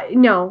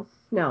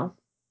 No.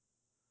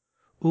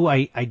 Ooh,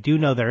 I do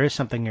know there is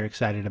something you're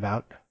excited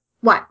about.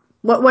 What?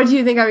 What do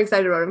you think I'm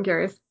excited about? I'm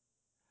curious.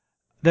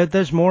 That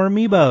there's more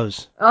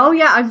amiibos. Oh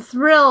yeah, I'm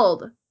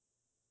thrilled.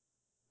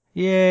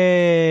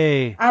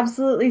 Yay!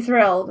 Absolutely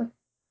thrilled.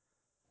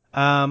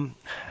 No,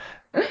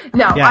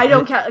 yeah, I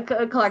don't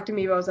collect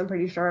amiibos. I'm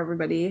pretty sure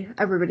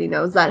everybody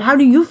knows that. How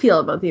do you feel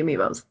about the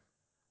amiibos?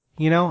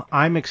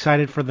 I'm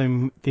excited for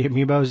the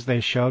amiibos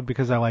they showed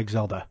because I like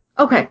Zelda.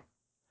 Okay.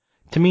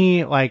 To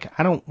me, I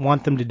don't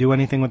want them to do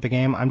anything with the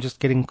game. I'm just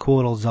getting cool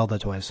little Zelda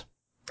toys.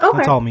 Okay.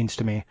 That's all it means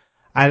to me.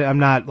 I'm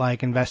not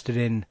invested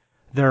in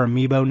their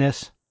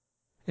amiibo-ness.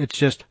 It's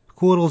just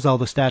cool little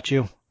Zelda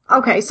statue.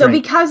 Okay, so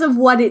great. Because of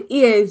what it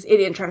is,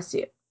 it interests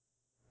you.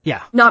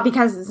 Yeah. Not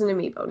because it's an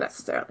amiibo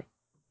necessarily.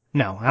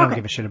 No, I don't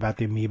give a shit about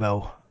the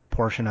amiibo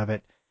portion of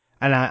it.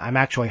 And I'm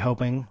actually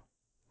hoping,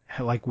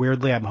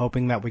 weirdly, I'm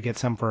hoping that we get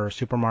some for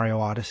Super Mario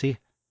Odyssey.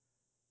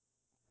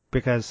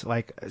 Because,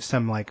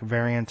 some,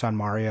 variants on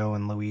Mario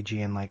and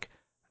Luigi and,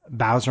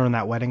 Bowser in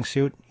that wedding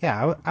suit.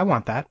 Yeah, I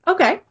want that.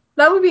 Okay.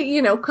 That would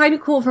be, kind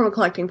of cool from a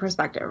collecting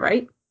perspective,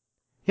 right?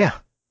 Yeah.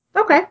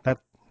 Okay. That,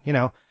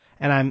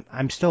 and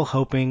I'm still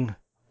hoping,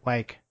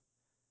 that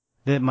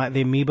the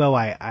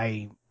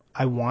amiibo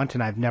I want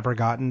and I've never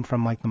gotten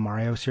from, the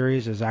Mario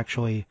series is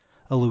actually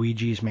a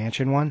Luigi's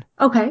Mansion one.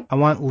 Okay. I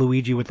want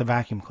Luigi with the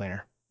vacuum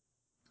cleaner.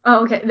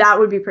 Oh, okay. That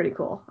would be pretty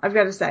cool. I've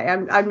got to say,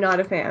 I'm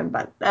not a fan,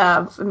 but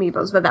of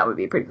amiibos, but that would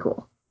be pretty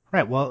cool.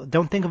 Right. Well,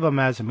 don't think of them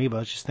as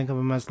amiibos. Just think of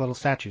them as little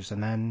statues,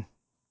 and then,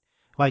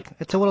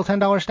 it's a little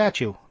 $10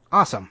 statue.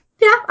 Awesome.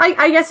 Yeah,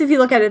 I guess if you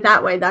look at it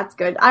that way, that's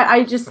good.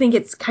 I just think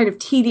it's kind of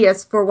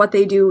tedious for what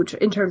they do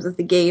in terms of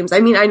the games. I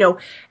mean, I know,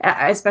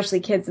 especially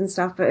kids and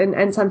stuff,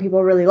 and some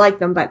people really like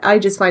them, but I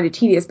just find it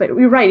tedious. But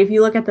you're right, if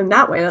you look at them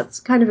that way,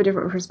 that's kind of a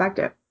different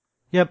perspective.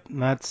 Yep,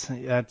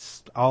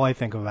 that's all I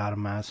think about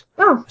them as.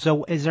 Oh.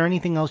 So is there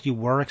anything else you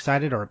were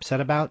excited or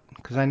upset about?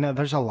 Because I know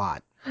there's a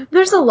lot.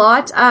 There's a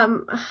lot.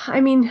 I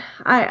mean,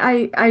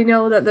 I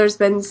know that there's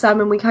been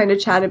some, and we kind of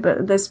chatted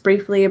about this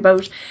briefly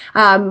about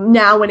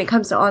now when it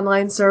comes to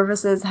online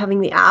services, having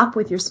the app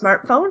with your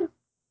smartphone.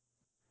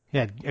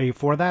 Yeah, are you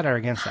for that or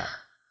against that?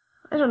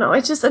 I don't know.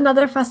 It's just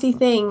another fussy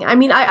thing. I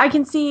mean, I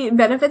can see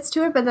benefits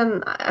to it, but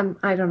then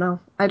I don't know.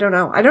 I don't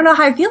know. I don't know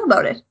how I feel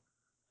about it.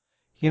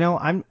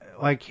 I'm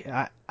like,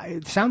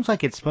 it sounds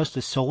like it's supposed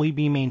to solely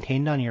be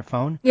maintained on your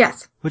phone,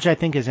 Yes. which I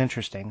think is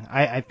interesting.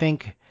 I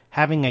think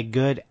having a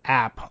good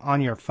app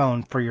on your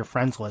phone for your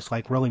friends list,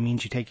 like, really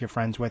means you take your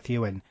friends with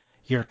you and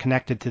you're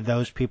connected to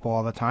those people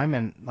all the time.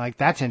 And, like,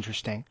 that's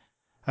interesting.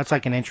 That's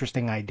like an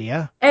interesting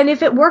idea. And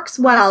if it works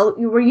well,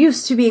 we're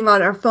used to being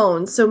on our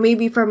phones. So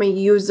maybe from a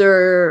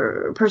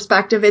user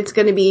perspective, it's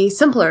going to be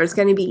simpler. It's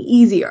going to be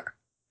easier.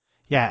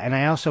 Yeah, and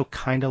I also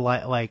kind of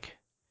like,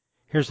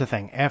 here's the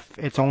thing. If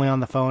it's only on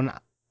the phone,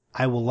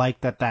 I will like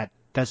that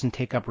doesn't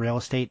take up real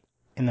estate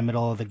in the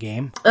middle of the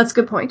game. That's a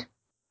good point.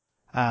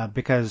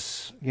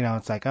 Because,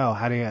 it's like, oh,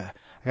 I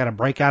gotta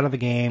break out of the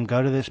game,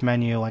 go to this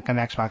menu, like on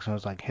Xbox, and I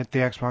was like, hit the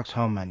Xbox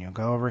home menu,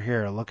 go over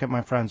here, look at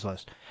my friends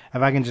list.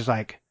 If I can just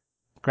like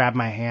grab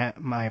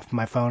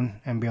my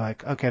phone and be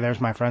like, okay, there's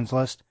my friends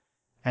list,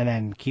 and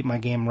then keep my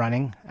game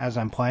running as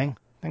I'm playing,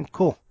 then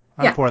cool.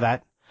 I'm Yeah. for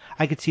that.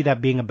 I could see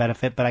that being a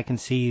benefit, but I can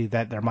see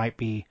that there might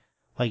be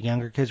like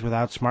younger kids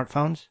without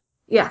smartphones.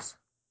 Yes.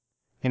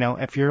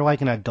 If you're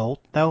like an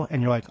adult though,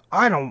 and you're like,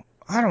 I don't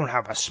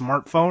have a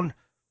smartphone.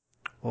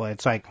 Well,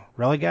 it's like,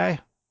 really, guy?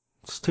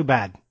 It's too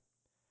bad.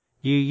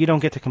 You don't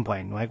get to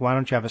complain. Like, why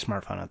don't you have a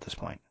smartphone at this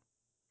point?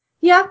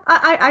 Yeah.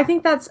 I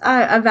think that's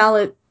a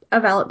valid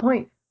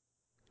point.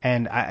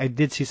 And I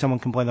did see someone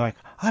complain. They're like,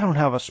 I don't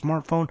have a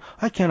smartphone.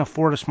 I can't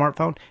afford a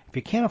smartphone. If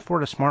you can't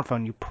afford a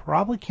smartphone, you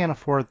probably can't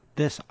afford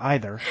this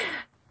either.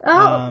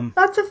 Oh, Um,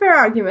 that's a fair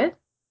argument.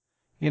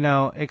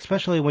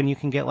 especially when you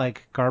can get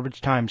like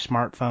garbage time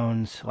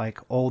smartphones, like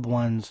old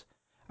ones.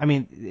 I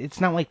mean,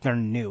 it's not like they're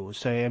new.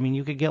 So, I mean,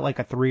 you could get like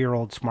a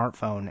 3-year-old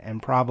smartphone and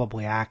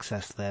probably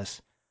access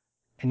this.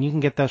 And you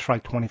can get those for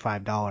like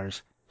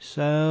 $25.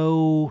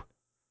 So,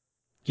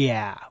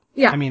 yeah. I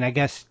Yeah. mean, I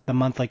guess the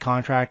monthly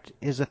contract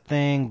is a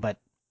thing, but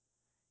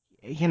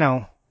you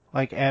know,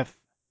 like if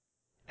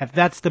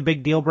that's the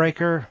big deal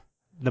breaker,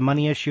 the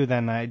money issue,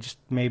 then I just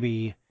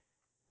maybe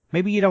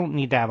you don't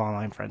need to have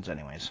online friends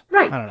anyways.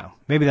 Right. I don't know.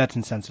 Maybe that's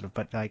insensitive,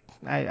 but like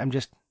I'm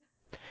just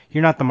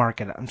you're not the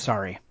market. I'm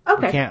sorry. You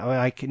Okay. can't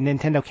like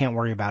Nintendo can't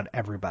worry about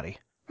everybody.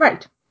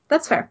 Right.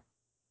 That's fair.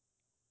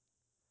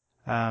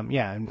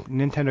 Yeah,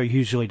 Nintendo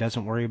usually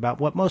doesn't worry about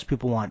what most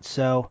people want.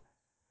 So,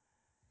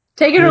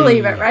 Take it or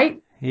leave it, hey,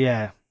 right?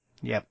 yeah,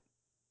 yep.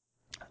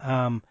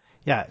 Um,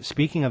 yeah,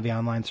 speaking of the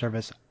online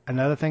service,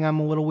 another thing I'm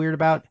a little weird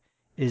about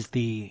is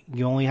you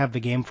only have the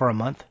game for a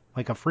month,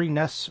 like a free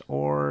NES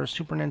or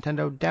Super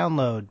Nintendo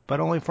download, but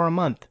only for a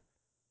month.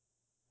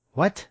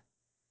 What?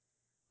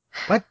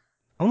 What?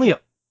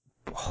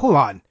 Hold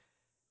on.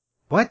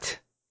 What?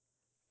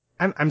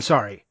 I'm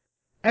sorry.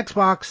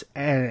 Xbox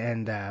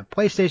and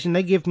PlayStation,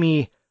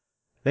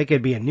 they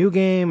could be a new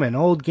game, an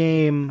old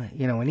game, an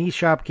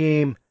eShop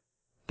game.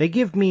 They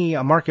give me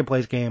a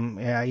marketplace game,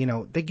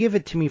 they give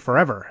it to me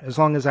forever as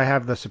long as I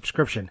have the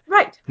subscription.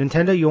 Right.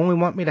 Nintendo, you only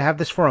want me to have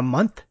this for a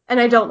month? And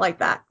I don't like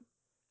that.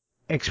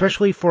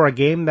 Especially for a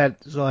game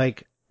that's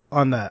like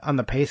on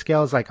the pay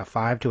scale is like a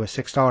 $5 to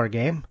 $6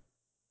 game?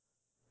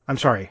 I'm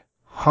sorry.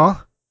 Huh?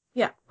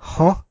 Yeah.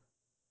 Huh?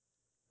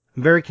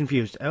 I'm very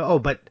confused. Oh,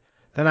 but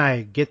then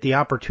I get the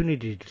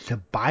opportunity to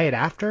buy it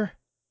after?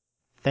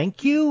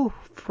 Thank you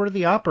for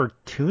the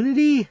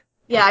opportunity?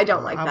 Yeah, I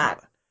don't like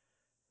that.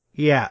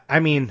 Yeah, I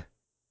mean,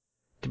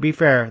 to be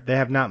fair, they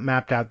have not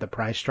mapped out the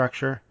price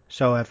structure.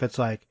 So if it's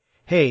like,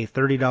 hey,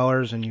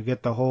 $30 and you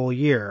get the whole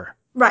year,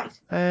 Right.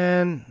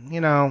 then,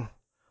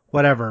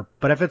 whatever.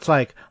 But if it's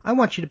like, I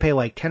want you to pay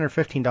like $10 or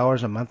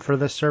 $15 a month for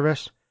this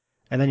service,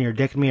 and then you're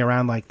dicking me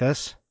around like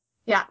this,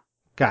 Yeah.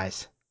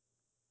 guys,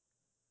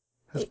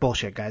 that's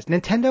bullshit, guys.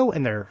 Nintendo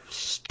and their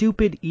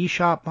stupid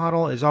eShop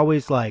model is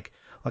always like,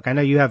 look, I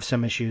know you have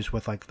some issues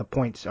with like the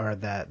points or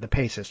the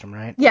pay system,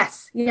 right?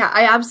 Yes. Yeah.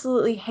 I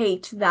absolutely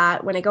hate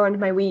that when I go into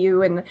my Wii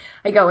U and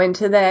I go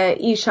into the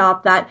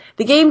eShop that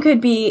the game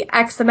could be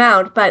X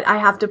amount, but I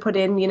have to put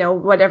in,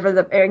 whatever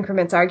the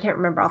increments are. I can't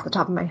remember off the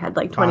top of my head,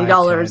 like 5, 10,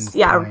 $20.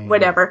 Yeah. 20, yeah.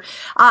 Whatever.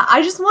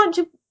 I just want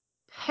to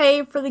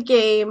pay for the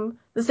game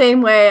the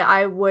same way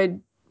I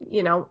would,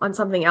 on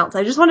something else.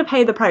 I just want to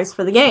pay the price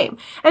for the game.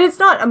 And it's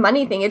not a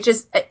money thing. It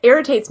just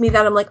irritates me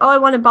that I'm like, oh, I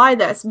want to buy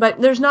this,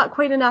 but there's not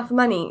quite enough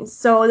money.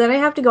 So then I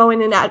have to go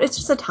in and out. It's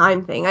just a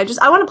time thing. I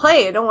want to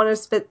play. I don't want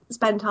to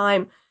spend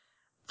time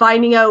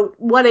finding out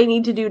what I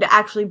need to do to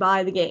actually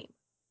buy the game.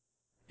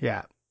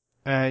 Yeah.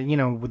 The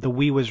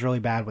Wii was really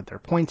bad with their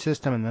point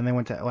system, and then they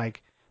went to,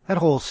 like, that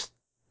whole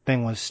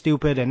thing was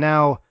stupid, and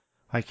now,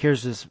 like,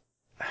 here's this,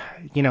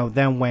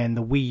 then when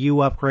the Wii U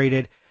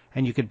upgraded,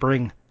 and you could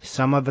bring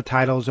some of the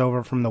titles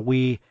over from the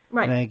Wii,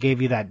 Right. and then it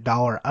gave you that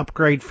dollar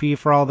upgrade fee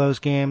for all those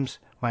games.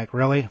 Like,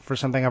 really? For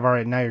something I've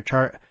already, now you're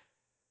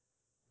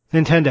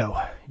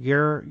Nintendo,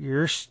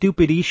 your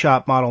stupid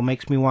eShop model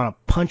makes me want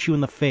to punch you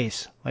in the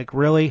face. Like,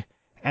 really?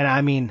 And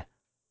I mean,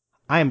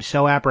 I am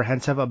so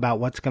apprehensive about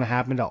what's going to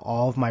happen to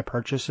all of my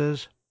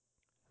purchases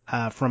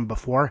from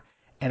before,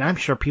 and I'm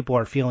sure people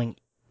are feeling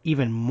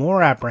even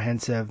more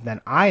apprehensive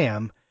than I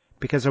am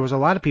because there was a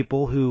lot of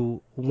people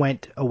who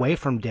went away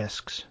from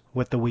discs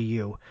with the Wii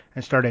U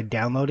and started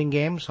downloading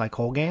games, like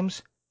whole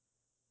games.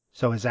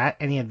 So is that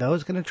any of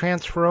those going to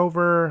transfer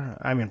over?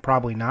 I mean,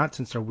 probably not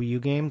since they're Wii U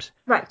games.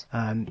 Right.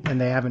 And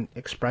they haven't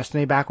expressed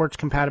any backwards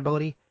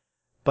compatibility.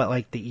 But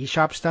like the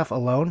eShop stuff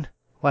alone,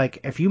 like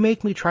if you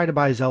make me try to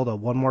buy Zelda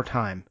one more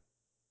time,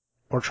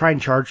 or try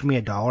and charge me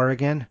 $1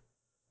 again,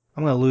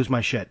 I'm going to lose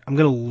my shit. I'm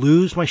going to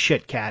lose my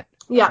shit, Cat.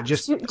 Yeah,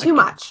 too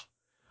much.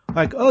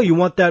 Like, oh, you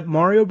want that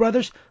Mario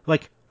Brothers?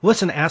 Like,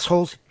 listen,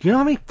 assholes, do you know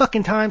how many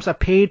fucking times I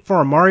paid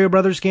for a Mario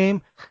Brothers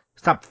game?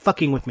 Stop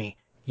fucking with me.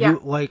 Yeah.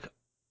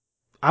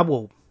 I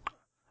will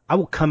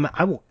come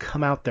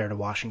out there to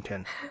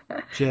Washington.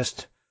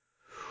 Just,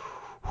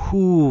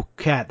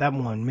 Cat, that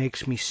one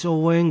makes me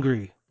so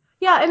angry.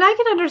 Yeah, and I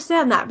can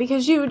understand that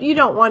because you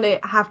don't want to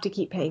have to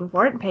keep paying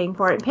for it and paying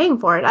for it and paying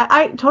for it.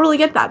 I totally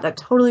get that. That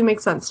totally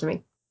makes sense to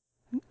me.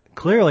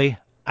 Clearly,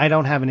 I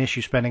don't have an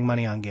issue spending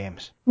money on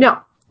games.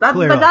 No, but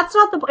that's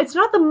not it's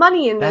not the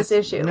money in this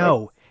issue.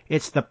 No,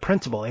 it's the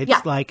principle.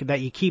 It's like that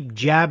you keep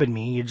jabbing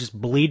me, you're just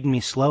bleeding me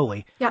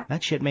slowly. Yeah.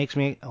 That shit makes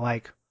me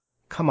like,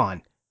 come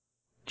on.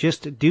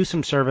 Just do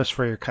some service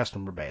for your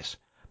customer base.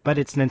 But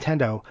it's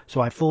Nintendo,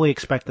 so I fully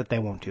expect that they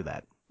won't do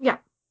that. Yeah.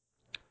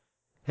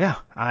 Yeah,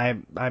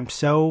 I'm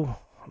so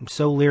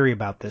leery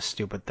about this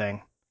stupid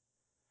thing.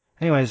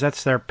 Anyways,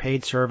 that's their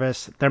paid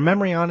service. Their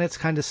memory on it's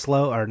kind of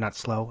slow, or not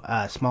slow,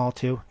 small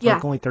too. It's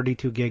like only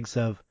 32 gigs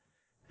of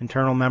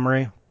internal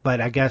memory,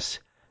 but I guess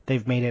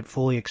they've made it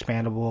fully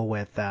expandable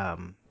with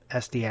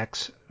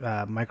SDX,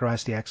 micro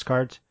SDX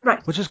cards.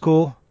 Right. Which is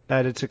cool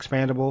that it's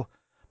expandable,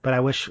 but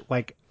I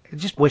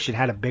just wish it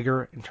had a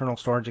bigger internal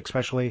storage,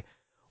 especially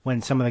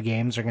when some of the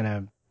games are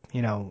gonna,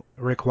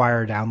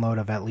 require a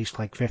download of at least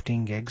like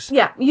 15 gigs.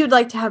 Yeah, you'd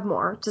like to have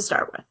more to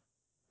start with.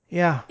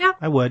 Yeah.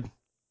 I would.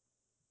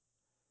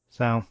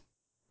 So,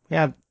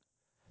 yeah,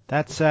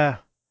 that's, I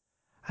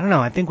don't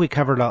know, I think we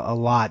covered a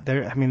lot.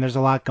 There's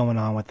a lot going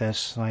on with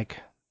this, like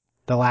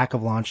the lack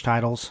of launch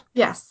titles.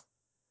 Yes.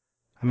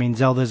 I mean,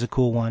 Zelda's a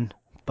cool one,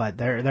 but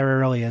there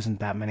really isn't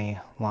that many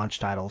launch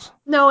titles.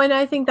 No, and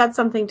I think that's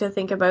something to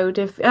think about.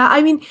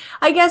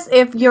 I guess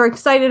if you're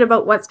excited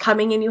about what's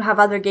coming and you have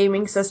other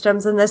gaming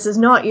systems and this is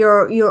not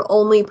your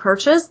only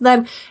purchase,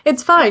 then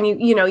it's fine.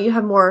 You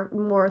have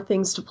more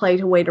things to play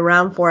to wait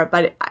around for it.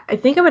 But I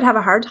think I would have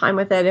a hard time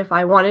with it if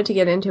I wanted to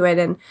get into it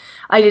and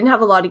I didn't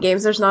have a lot of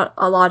games. There's not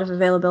a lot of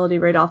availability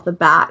right off the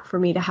bat for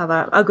me to have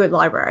a good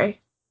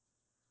library.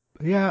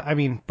 Yeah, I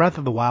mean, Breath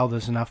of the Wild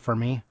is enough for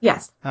me.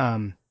 Yes.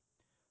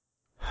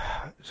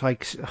 It's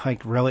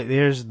like really,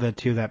 there's the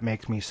two that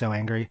makes me so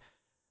angry.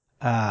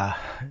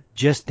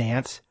 Just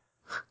Dance.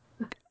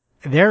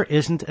 There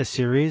isn't a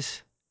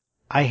series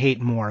I hate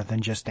more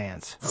than Just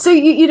Dance. So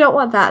you don't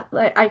want that?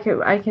 Like I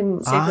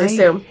can safely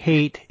assume. I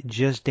hate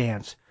Just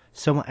Dance.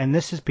 So, and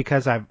this is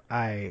because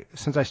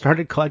since I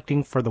started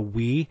collecting for the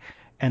Wii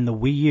and the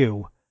Wii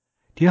U,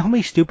 do you know how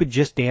many stupid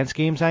Just Dance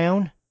games I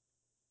own?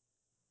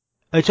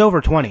 It's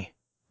over 20.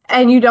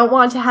 And you don't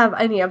want to have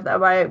any of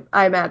them,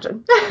 I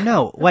imagine.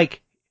 No,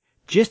 like,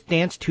 Just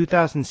Dance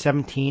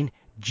 2017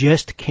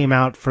 just came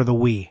out for the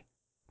Wii.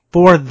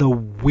 For the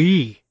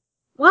Wii.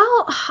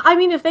 Well, I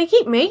mean, if they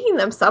keep making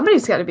them,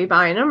 somebody's got to be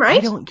buying them,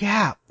 right?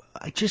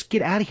 Just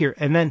get out of here.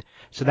 And then,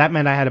 so that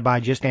meant I had to buy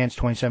Just Dance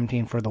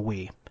 2017 for the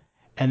Wii.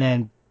 And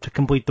then to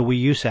complete the Wii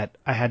U set,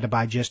 I had to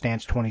buy Just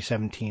Dance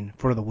 2017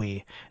 for the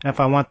Wii. And if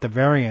I want the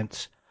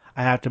variants,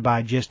 I have to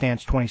buy Just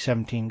Dance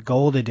 2017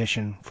 Gold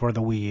Edition for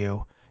the Wii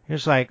U. You're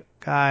just like,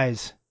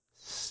 guys,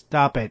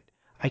 stop it.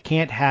 I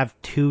can't have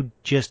two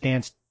Just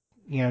Dance,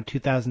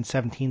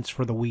 2017s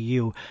for the Wii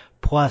U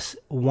plus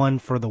one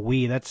for the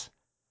Wii.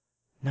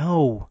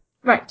 No.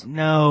 Right.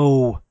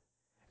 No.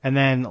 And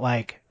then,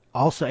 like,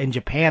 also in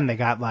Japan, they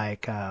got,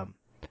 like, God,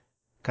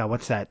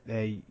 what's that?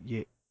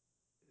 The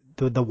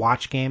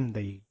watch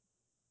game?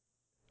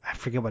 I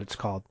forget what it's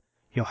called.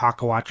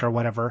 Yohaka Watch or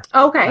whatever.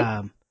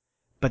 Okay.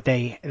 But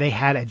they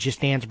had a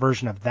Just Dance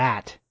version of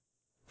that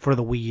for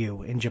the Wii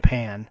U in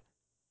Japan.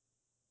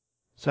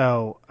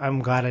 So I'm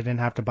glad I didn't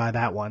have to buy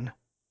that one.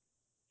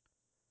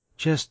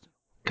 Just,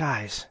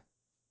 guys.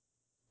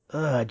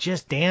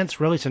 Just Dance?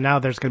 Really? So now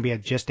there's going to be a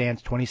Just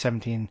Dance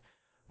 2017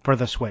 for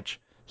the Switch.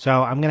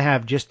 So I'm going to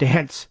have Just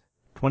Dance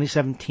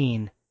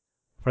 2017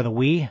 for the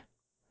Wii,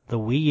 the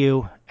Wii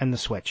U, and the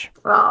Switch.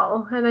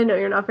 Oh, and I know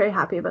you're not very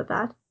happy about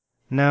that.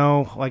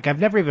 No, like, I've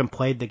never even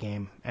played the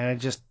game, and it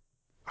just...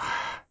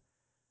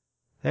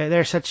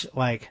 They're such,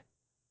 like...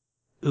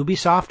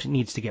 Ubisoft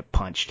needs to get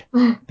punched.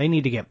 They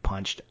need to get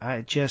punched.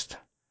 I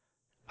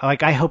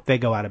hope they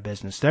go out of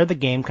business. They're the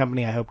game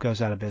company I hope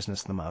goes out of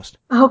business the most.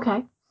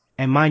 Okay.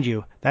 And mind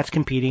you, that's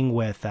competing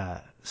with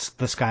the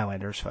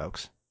Skylanders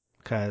folks.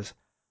 Because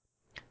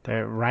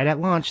they're right at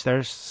launch,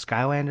 there's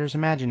Skylanders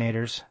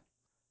Imaginators.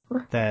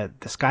 The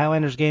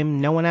Skylanders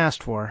game no one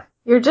asked for.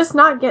 You're just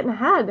not getting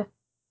ahead.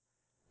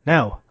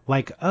 No.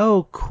 Like,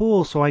 oh,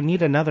 cool, so I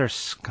need another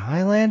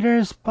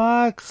Skylanders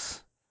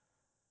box?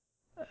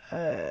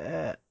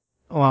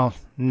 Well,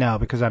 no,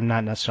 because I'm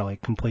not necessarily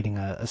completing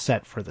a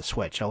set for the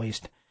Switch. At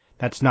least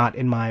that's not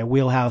in my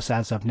wheelhouse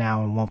as of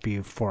now and won't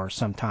be for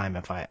some time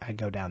if I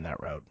go down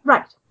that road.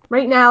 Right.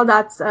 Right now,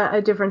 that's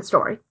a different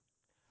story.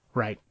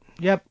 Right.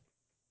 Yep.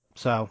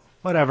 So,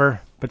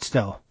 whatever. But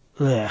still.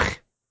 Ugh.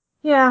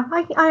 Yeah,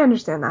 I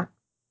understand that.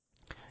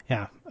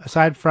 Yeah.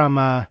 Aside from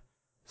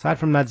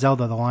that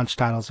Zelda, the launch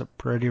titles are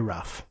pretty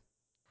rough.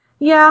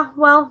 Yeah,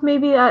 well,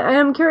 maybe I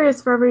am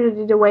curious for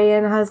everybody to weigh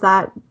in. Has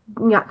that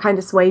kind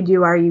of swayed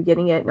you? Are you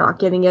getting it, not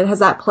getting it? Has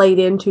that played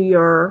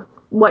into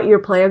what your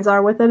plans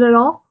are with it at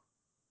all?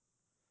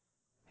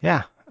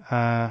 Yeah.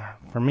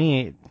 For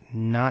me,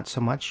 not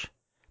so much.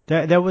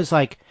 There was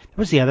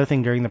the other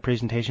thing during the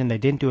presentation. They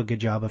didn't do a good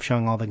job of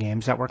showing all the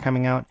games that were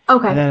coming out.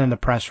 Okay. And then in the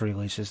press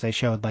releases, they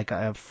showed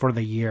for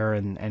the year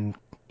and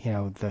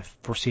the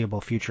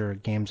foreseeable future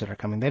games that are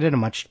coming. They did a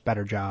much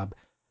better job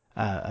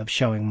of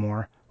showing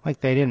more. Like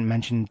they didn't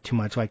mention too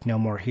much like No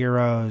More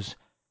Heroes.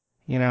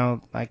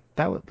 Like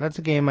that's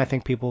a game I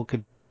think people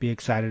could be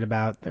excited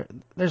about.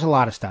 There's a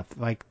lot of stuff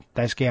like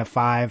Daisuke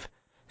F5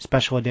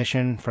 Special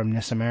Edition from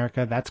NIS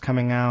America that's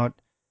coming out.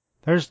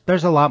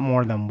 There's a lot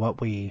more than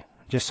what we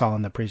just saw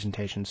in the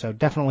presentation. So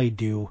definitely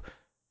do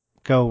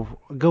go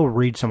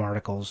read some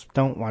articles.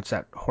 Don't watch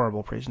that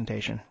horrible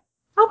presentation.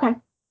 Okay.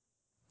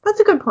 That's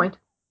a good point.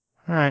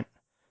 All right.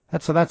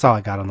 That's all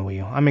I got on the Wii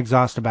U. I'm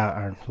exhausted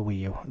about the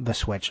Wii U, the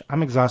Switch.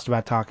 I'm exhausted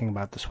about talking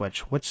about the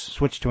Switch. Let's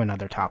switch to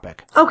another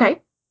topic.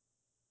 Okay.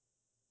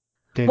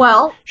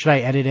 Well, should I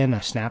edit in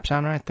a snap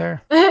sound right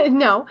there?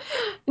 No,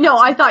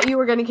 I thought you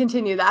were going to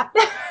continue that.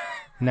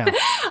 No.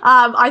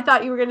 I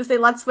thought you were going to say,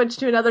 let's switch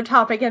to another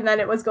topic, and then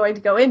it was going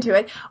to go into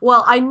it.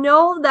 Well, I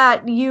know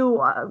that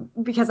you,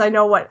 because I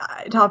know what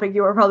topic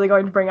you were probably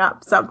going to bring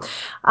up. So,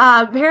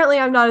 apparently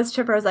I'm not as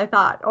chipper as I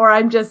thought, or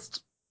I'm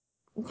just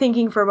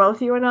thinking for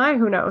both you and I,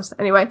 who knows?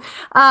 Anyway,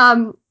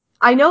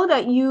 I know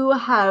that you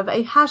have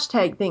a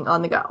hashtag thing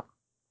on the go.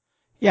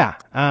 Yeah,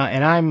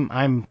 and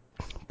I'm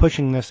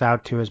pushing this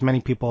out to as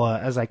many people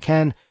as I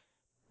can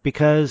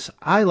because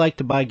I like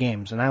to buy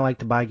games, and I like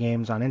to buy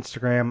games on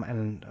Instagram,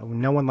 and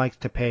no one likes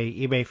to pay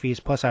eBay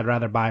fees. Plus, I'd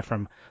rather buy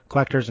from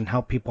collectors and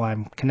help people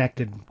I'm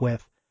connected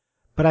with.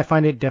 But I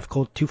find it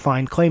difficult to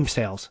find claim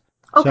sales.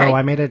 Okay. So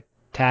I made a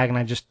tag, and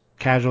I just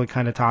casually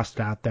kind of tossed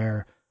it out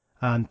there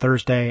on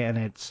Thursday, and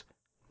it's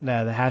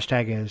the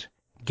hashtag is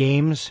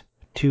Games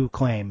to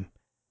Claim.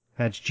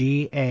 That's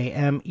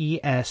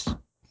GAMES,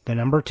 the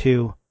number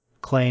 2,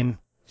 claim,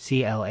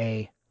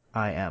 CLAIM.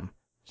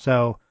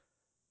 So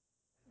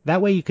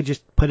that way you could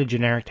just put a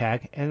generic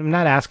tag, and I'm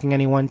not asking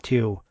anyone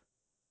to,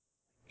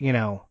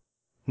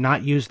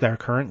 not use their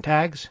current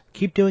tags.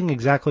 Keep doing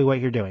exactly what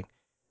you're doing.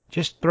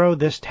 Just throw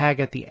this tag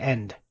at the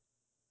end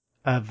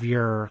of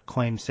your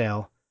claim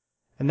sale,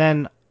 and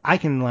then I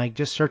can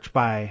just search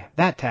by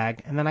that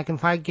tag, and then I can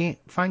find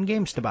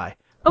games to buy.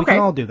 We Okay.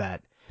 can all do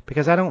that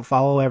because I don't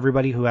follow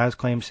everybody who has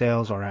claim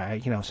sales, or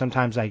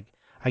sometimes I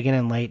get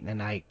in late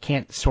and I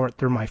can't sort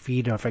through my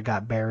feed, or if it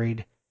got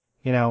buried,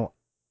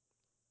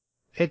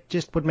 it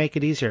just would make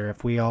it easier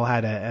if we all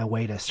had a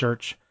way to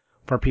search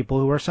for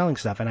people who are selling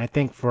stuff. And I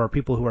think for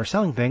people who are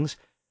selling things,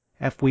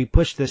 if we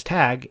push this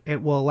tag,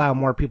 it will allow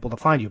more people to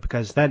find you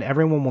because then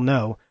everyone will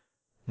know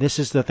this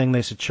is the thing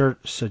they should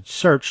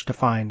search to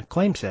find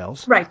claim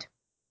sales. Right.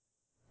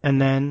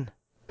 And then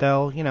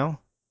they'll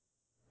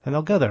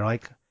go there.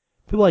 Like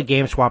people like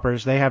Game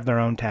Swappers, they have their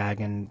own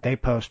tag and they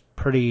post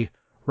pretty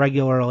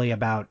regularly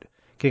about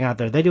getting out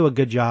there. They do a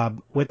good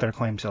job with their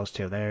claim sales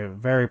too. They're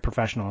very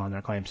professional on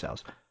their claim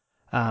sales.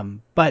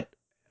 But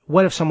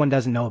what if someone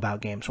doesn't know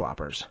about Game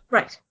Swappers?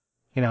 Right.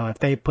 If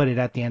they put it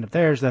at the end of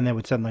theirs, then they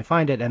would suddenly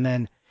find it, and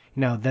then,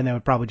 then they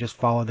would probably just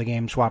follow the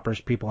Game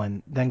Swappers people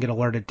and then get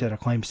alerted to their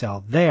claim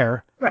sale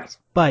there. Right.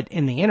 But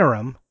in the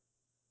interim,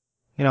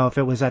 if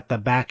it was at the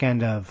back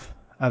end of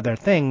their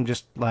thing,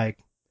 just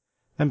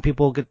then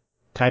people could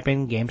type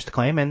in games to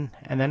claim and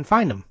then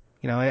find them.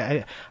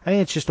 I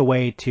think it's just a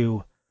way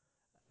to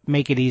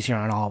make it easier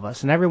on all of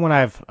us. And everyone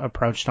I've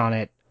approached on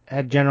it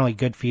had generally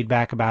good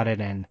feedback about it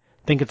and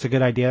think it's a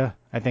good idea.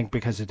 I think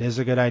because it is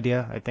a good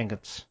idea. I think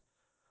it's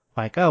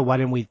like, oh, why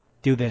didn't we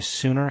do this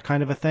sooner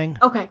kind of a thing?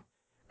 Okay.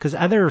 Because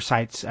other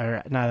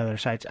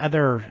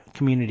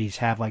communities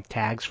have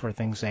tags for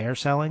things they are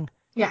selling.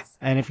 Yes.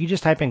 And if you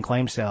just type in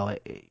claim sale,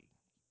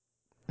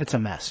 it's a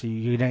mess.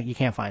 You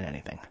can't find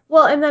anything.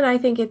 Well, and then I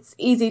think it's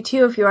easy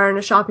too if you are in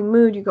a shopping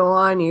mood. You go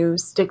on, you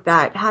stick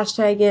that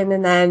hashtag in,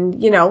 and then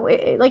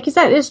like you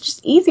said, it's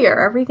just easier.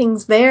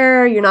 Everything's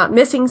there. You're not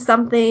missing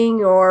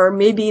something, or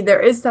maybe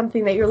there is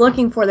something that you're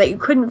looking for that you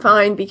couldn't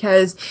find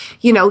because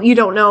you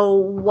don't know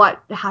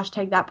what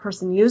hashtag that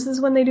person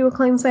uses when they do a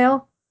claim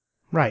sale.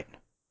 Right.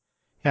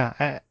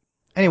 Yeah.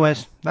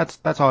 Anyways, that's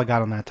all I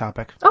got on that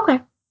topic. Okay.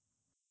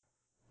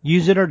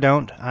 Use it or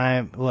don't.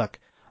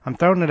 I'm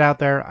throwing it out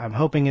there. I'm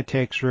hoping it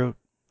takes root.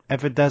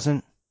 If it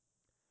doesn't,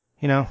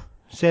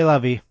 C'est la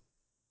vie.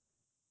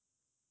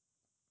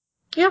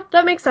 Yeah,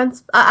 that makes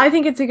sense. I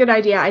think it's a good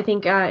idea. I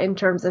think in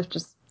terms of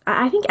just,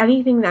 I think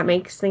anything that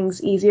makes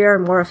things easier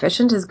and more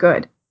efficient is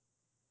good.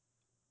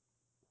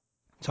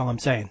 That's all I'm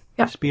saying.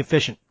 Yeah. Just be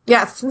efficient.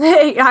 Yes,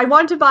 I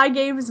want to buy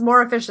games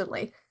more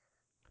efficiently.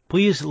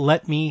 Please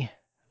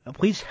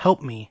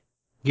help me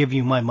give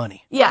you my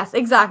money. Yes,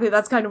 exactly.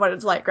 That's kind of what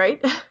it's like,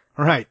 right?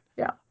 Right.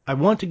 Yeah. I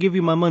want to give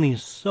you my money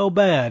so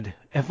bad.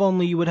 If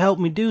only you would help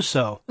me do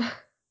so.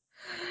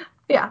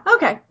 Yeah,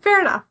 okay.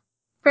 Fair enough.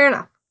 Fair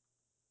enough.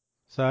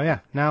 So yeah,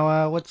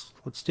 now let's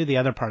do the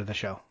other part of the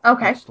show.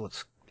 Okay.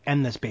 Let's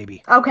end this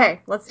baby. Okay,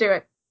 let's do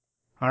it.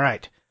 All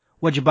right.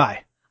 What'd you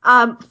buy?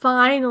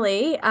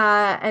 Finally,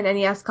 an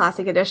NES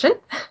Classic Edition.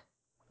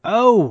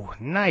 Oh,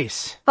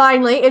 nice.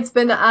 Finally, it's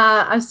been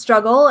a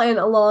struggle and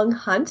a long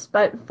hunt,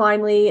 but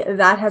finally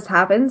that has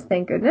happened.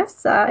 Thank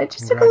goodness. It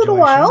just took a little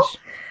while.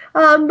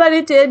 But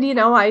it did,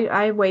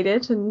 I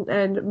waited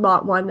and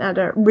bought one at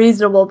a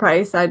reasonable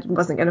price. I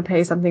wasn't going to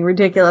pay something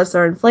ridiculous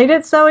or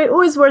inflated, so it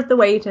was worth the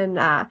wait.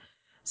 And,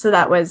 so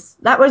that was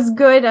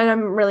good. And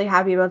I'm really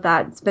happy about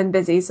that. It's been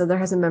busy, so there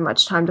hasn't been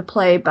much time to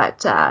play,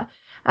 but,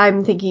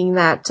 I'm thinking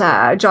that,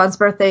 John's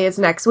birthday is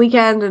next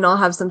weekend and I'll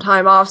have some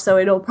time off, so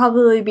it'll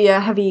probably be a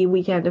heavy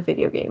weekend of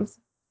video games.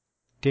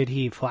 Did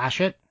he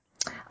flash it?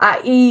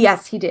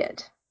 Yes, he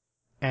did.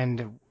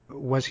 And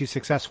was he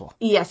successful?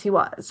 Yes, he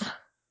was.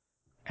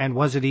 And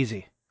was it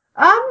easy?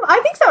 I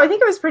think so. I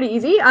think it was pretty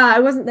easy. I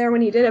wasn't there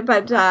when he did it,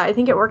 but I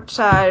think it worked.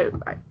 I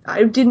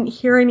didn't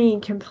hear any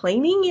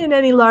complaining in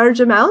any large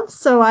amounts,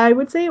 so I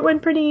would say it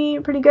went pretty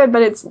good.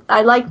 But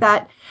I like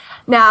that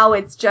now.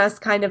 It's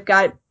just kind of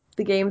got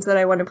the games that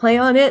I want to play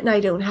on it, and I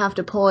don't have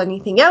to pull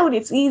anything out.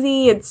 It's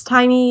easy, it's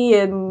tiny,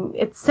 and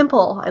it's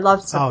simple. I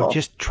love simple. Oh,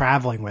 just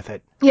traveling with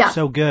it. Yeah.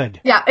 So good.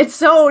 Yeah, it's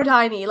so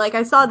tiny. Like,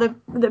 I saw the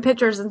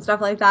pictures and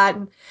stuff like that,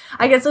 and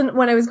I guess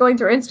when I was going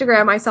through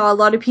Instagram, I saw a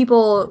lot of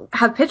people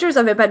have pictures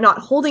of it but not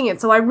holding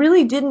it, so I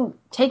really didn't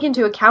take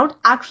into account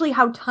actually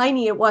how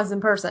tiny it was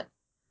in person.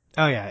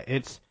 Oh yeah,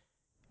 it's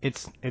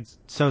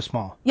so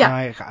small. Yeah.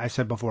 And I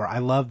said before, I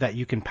love that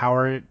you can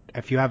power it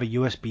if you have a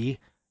USB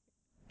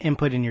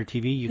input in your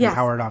TV, you can Yes.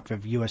 power it off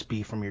of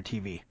USB from your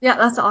TV. Yeah,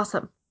 that's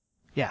awesome.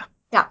 Yeah.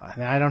 Yeah.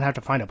 And I don't have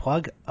to find a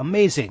plug.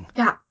 Amazing.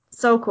 Yeah,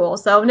 so cool.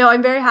 So, no,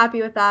 I'm very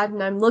happy with that,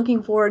 and I'm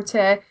looking forward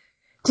to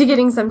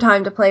getting some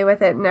time to play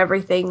with it and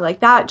everything like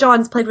that.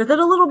 John's played with it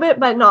a little bit,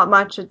 but not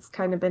much. It's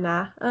kind of been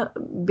a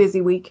busy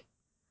week.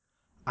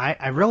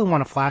 I really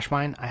want to flash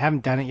mine. I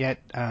haven't done it yet.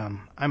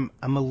 I'm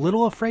a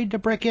little afraid to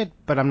brick it,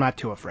 but I'm not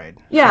too afraid.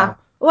 Yeah. So,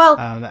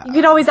 well, you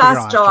could always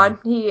ask John.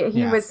 He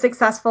Yeah. was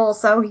successful,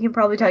 so he can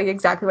probably tell you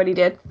exactly what he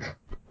did.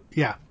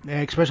 Yeah,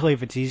 especially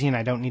if it's easy and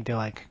I don't need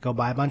to go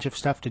buy a bunch of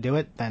stuff to do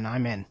it, then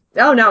I'm in.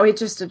 Oh no, he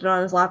just did it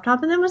on his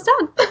laptop and then was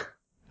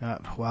done.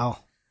 Well,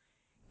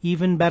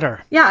 even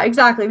better. Yeah,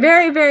 exactly.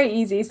 Very, very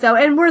easy. So,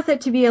 and worth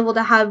it to be able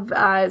to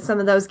have some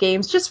of those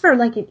games just for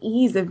an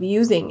ease of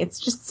using. It's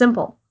just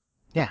simple.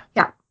 Yeah.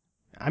 Yeah.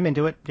 I'm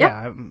into it.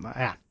 Yep.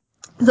 Yeah.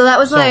 So that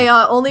was my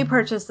only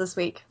purchase this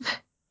week.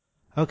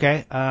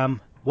 Okay.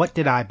 What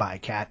did I buy,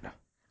 Kat?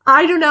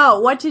 I don't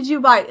know. What did you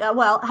buy?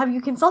 Well, have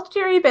you consulted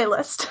your eBay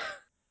list?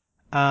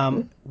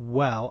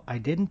 Well, I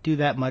didn't do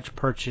that much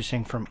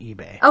purchasing from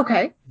eBay.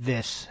 Okay.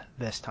 This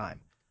time.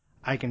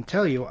 I can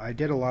tell you I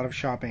did a lot of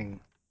shopping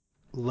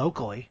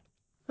locally.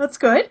 That's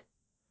good.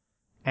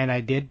 And I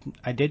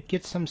did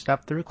get some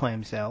stuff through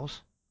claim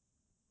sales.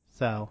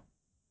 So,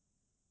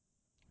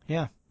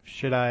 yeah.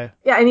 Should I?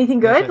 Yeah,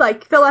 anything good?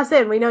 Fill us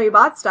in. We know you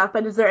bought stuff,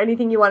 but is there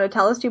anything you want to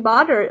tell us you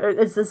bought, or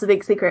is this a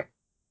big secret?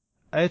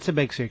 It's a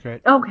big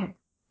secret. Okay.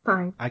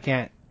 Fine. I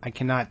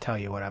cannot tell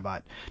you what I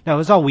bought. No, it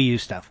was all Wii U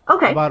stuff.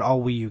 Okay. I bought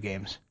all Wii U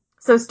games.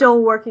 So still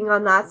working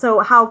on that. So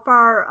how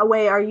far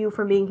away are you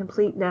from being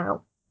complete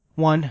now?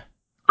 1.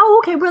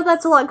 Oh, okay. Well,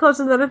 that's a lot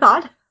closer than I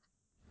thought.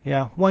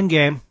 Yeah, 1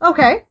 game.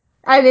 Okay.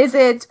 And is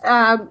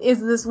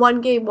this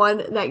one game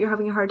one that you're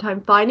having a hard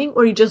time finding,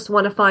 or you just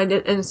want to find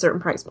it in a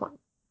certain price point?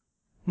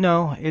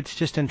 No, it's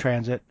just in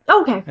transit.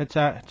 Okay.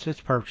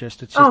 It's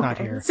purchased. It's just not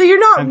here. So you're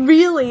not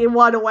really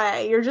one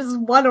away. You're just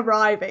one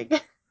arriving.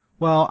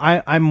 Well,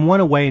 I'm 1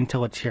 away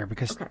until it's here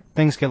because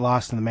things get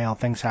lost in the mail.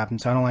 Things happen,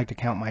 so I don't like to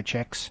count my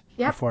chicks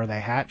before they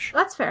hatch.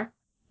 That's fair.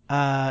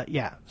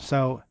 Yeah.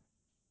 So,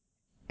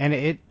 and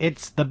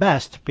it's the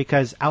best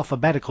because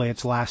alphabetically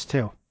it's the last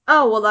 2.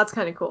 Oh, well, that's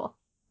kind of cool.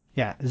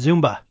 Yeah,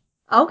 Zumba.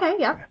 Okay,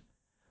 yeah.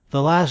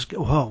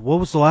 What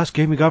was the last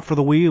game you got for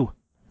the Wii U?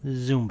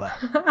 Zumba.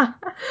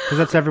 Because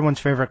that's everyone's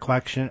favorite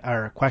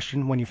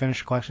question when you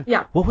finish a collection.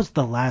 Yeah. What was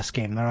the last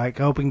game? They're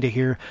hoping to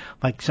hear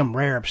some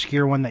rare,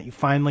 obscure one that you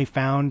finally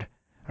found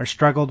or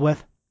struggled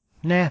with.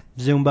 Nah,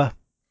 Zumba.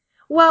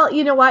 Well,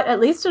 you know what? At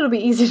least it'll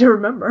be easy to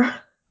remember.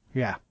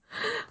 Yeah.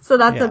 So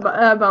that's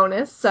a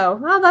bonus. So,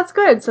 well, that's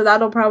good. So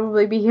that'll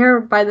probably be here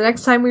by the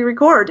next time we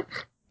record.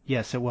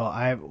 Yes, it will.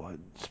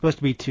 It's supposed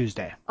to be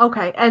Tuesday.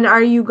 Okay. And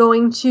are you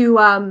going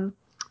to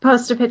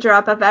post a picture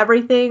up of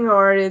everything,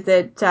 or is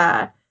it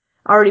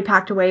already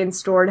packed away and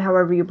stored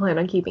however you plan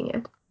on keeping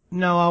it?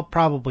 No, I'll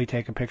probably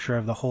take a picture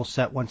of the whole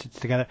set once it's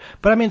together.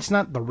 But I mean, it's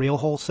not the real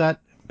whole set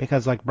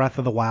because like Breath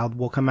of the Wild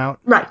will come out.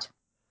 Right.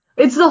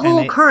 It's the And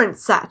whole current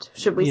set,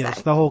 should we yeah, say.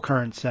 it's the whole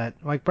current set.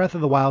 Like Breath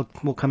of the Wild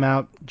will come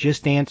out.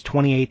 Just Dance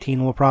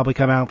 2018 will probably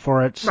come out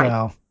for it.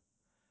 So,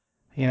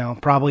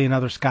 Right. Probably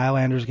another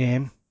Skylanders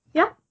game.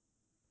 Yeah.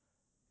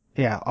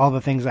 Yeah, all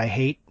the things I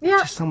hate. Yeah.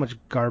 It's just so much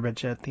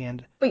garbage at the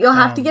end. But you'll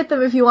have to get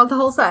them if you want the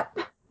whole set.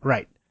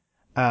 Right.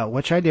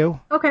 Which I do.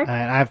 Okay. And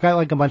I've got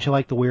like a bunch of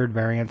like the weird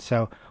variants,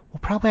 so we'll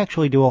probably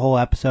actually do a whole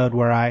episode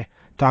where I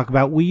talk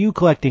about Wii U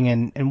collecting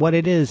and what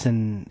it is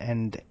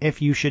and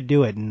if you should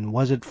do it and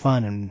was it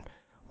fun and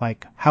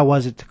like how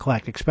was it to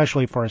collect,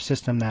 especially for a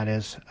system that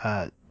is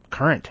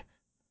current.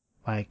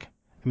 Like,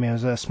 I mean, it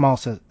was a small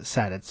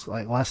set. It's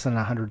like less than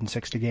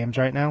 160 games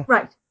right now.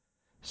 Right.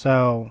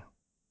 So,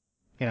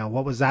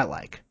 what was that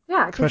like?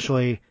 Yeah.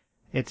 Especially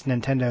it's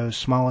Nintendo's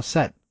smallest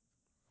set.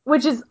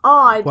 Which is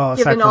odd, Well,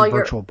 aside given from all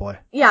Virtual Boy.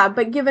 Yeah,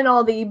 but given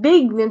all the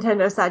big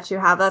Nintendo sets you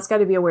have, that's got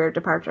to be a weird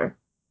departure.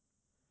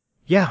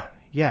 Yeah.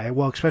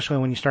 Well, especially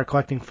when you start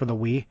collecting for the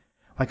Wii.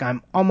 Like,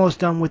 I'm almost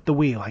done with the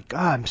Wii. Like,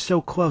 I'm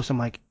so close. I'm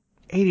like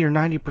 80 or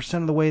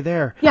 90% of the way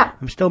there. Yeah.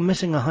 I'm still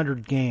missing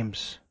 100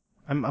 games.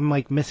 I'm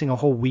like missing a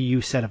whole Wii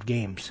U set of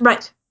games.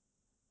 Right.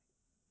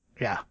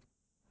 Yeah.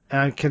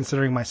 And I'm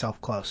considering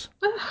myself close.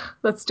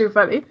 That's too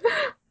funny.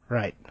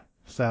 Right.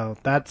 So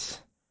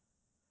that's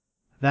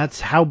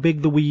how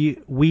big the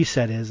Wii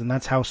set is, and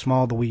that's how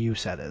small the Wii U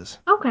set is.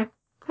 Okay.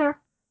 Fair.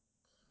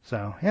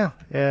 So,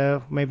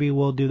 yeah, maybe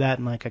we'll do that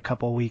in like a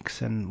couple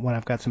weeks and when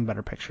I've got some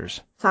better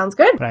pictures. Sounds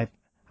good. But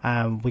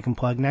we can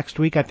plug next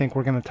week. I think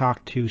we're going to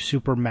talk to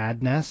Super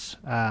Madness,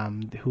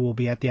 who will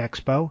be at the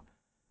expo.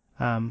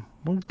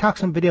 We'll talk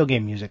some video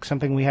game music,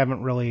 something we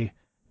haven't really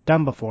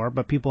done before,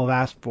 but people have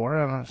asked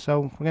for.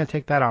 So we're going to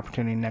take that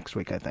opportunity next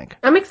week, I think.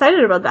 I'm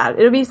excited about that.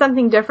 It'll be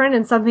something different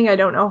and something I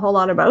don't know a whole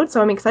lot about,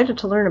 so I'm excited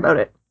to learn about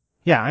it.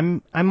 Yeah,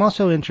 I'm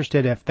also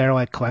interested if they're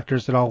like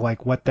collectors at all,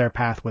 like what their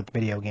path with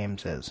video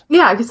games is.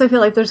 Yeah, because I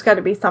feel like there's got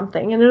to be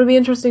something, and it'll be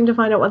interesting to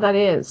find out what that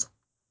is.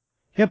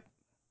 Yep.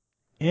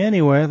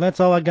 Anyway, that's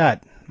all I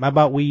got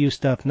about Wii U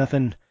stuff.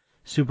 Nothing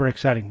super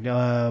exciting.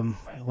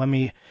 Let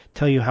me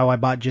tell you how I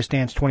bought Just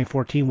Dance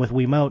 2014 with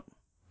Wiimote.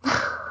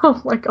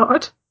 Oh my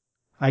god.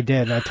 I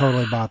did. I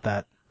totally bought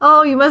that.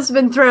 Oh, you must have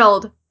been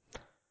thrilled.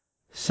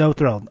 So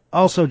thrilled.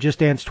 Also, Just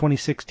Dance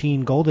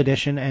 2016 Gold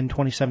Edition and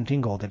 2017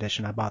 Gold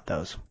Edition. I bought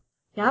those.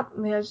 Yep,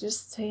 I was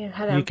just saying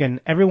how to...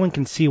 Everyone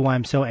can see why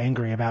I'm so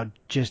angry about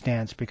Just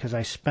Dance because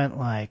I spent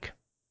like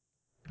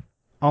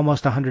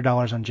almost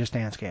 $100 on Just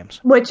Dance games.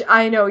 Which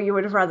I know you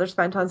would have rather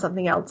spent on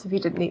something else if you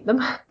didn't need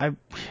them.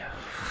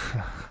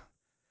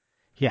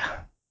 Yeah.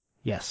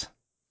 Yes.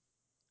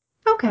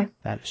 Okay.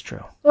 That is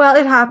true. Well,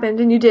 it happened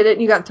and you did it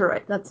and you got through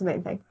it. That's the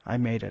main thing. I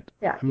made it.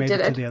 Yeah, I made you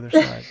did it to the other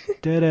side.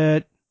 Did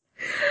it.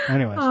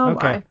 Anyways,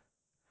 okay. My.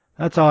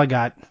 That's all I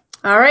got.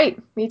 All right,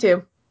 me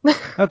too.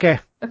 Okay.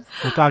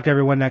 We'll talk to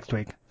everyone next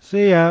week.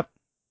 See ya.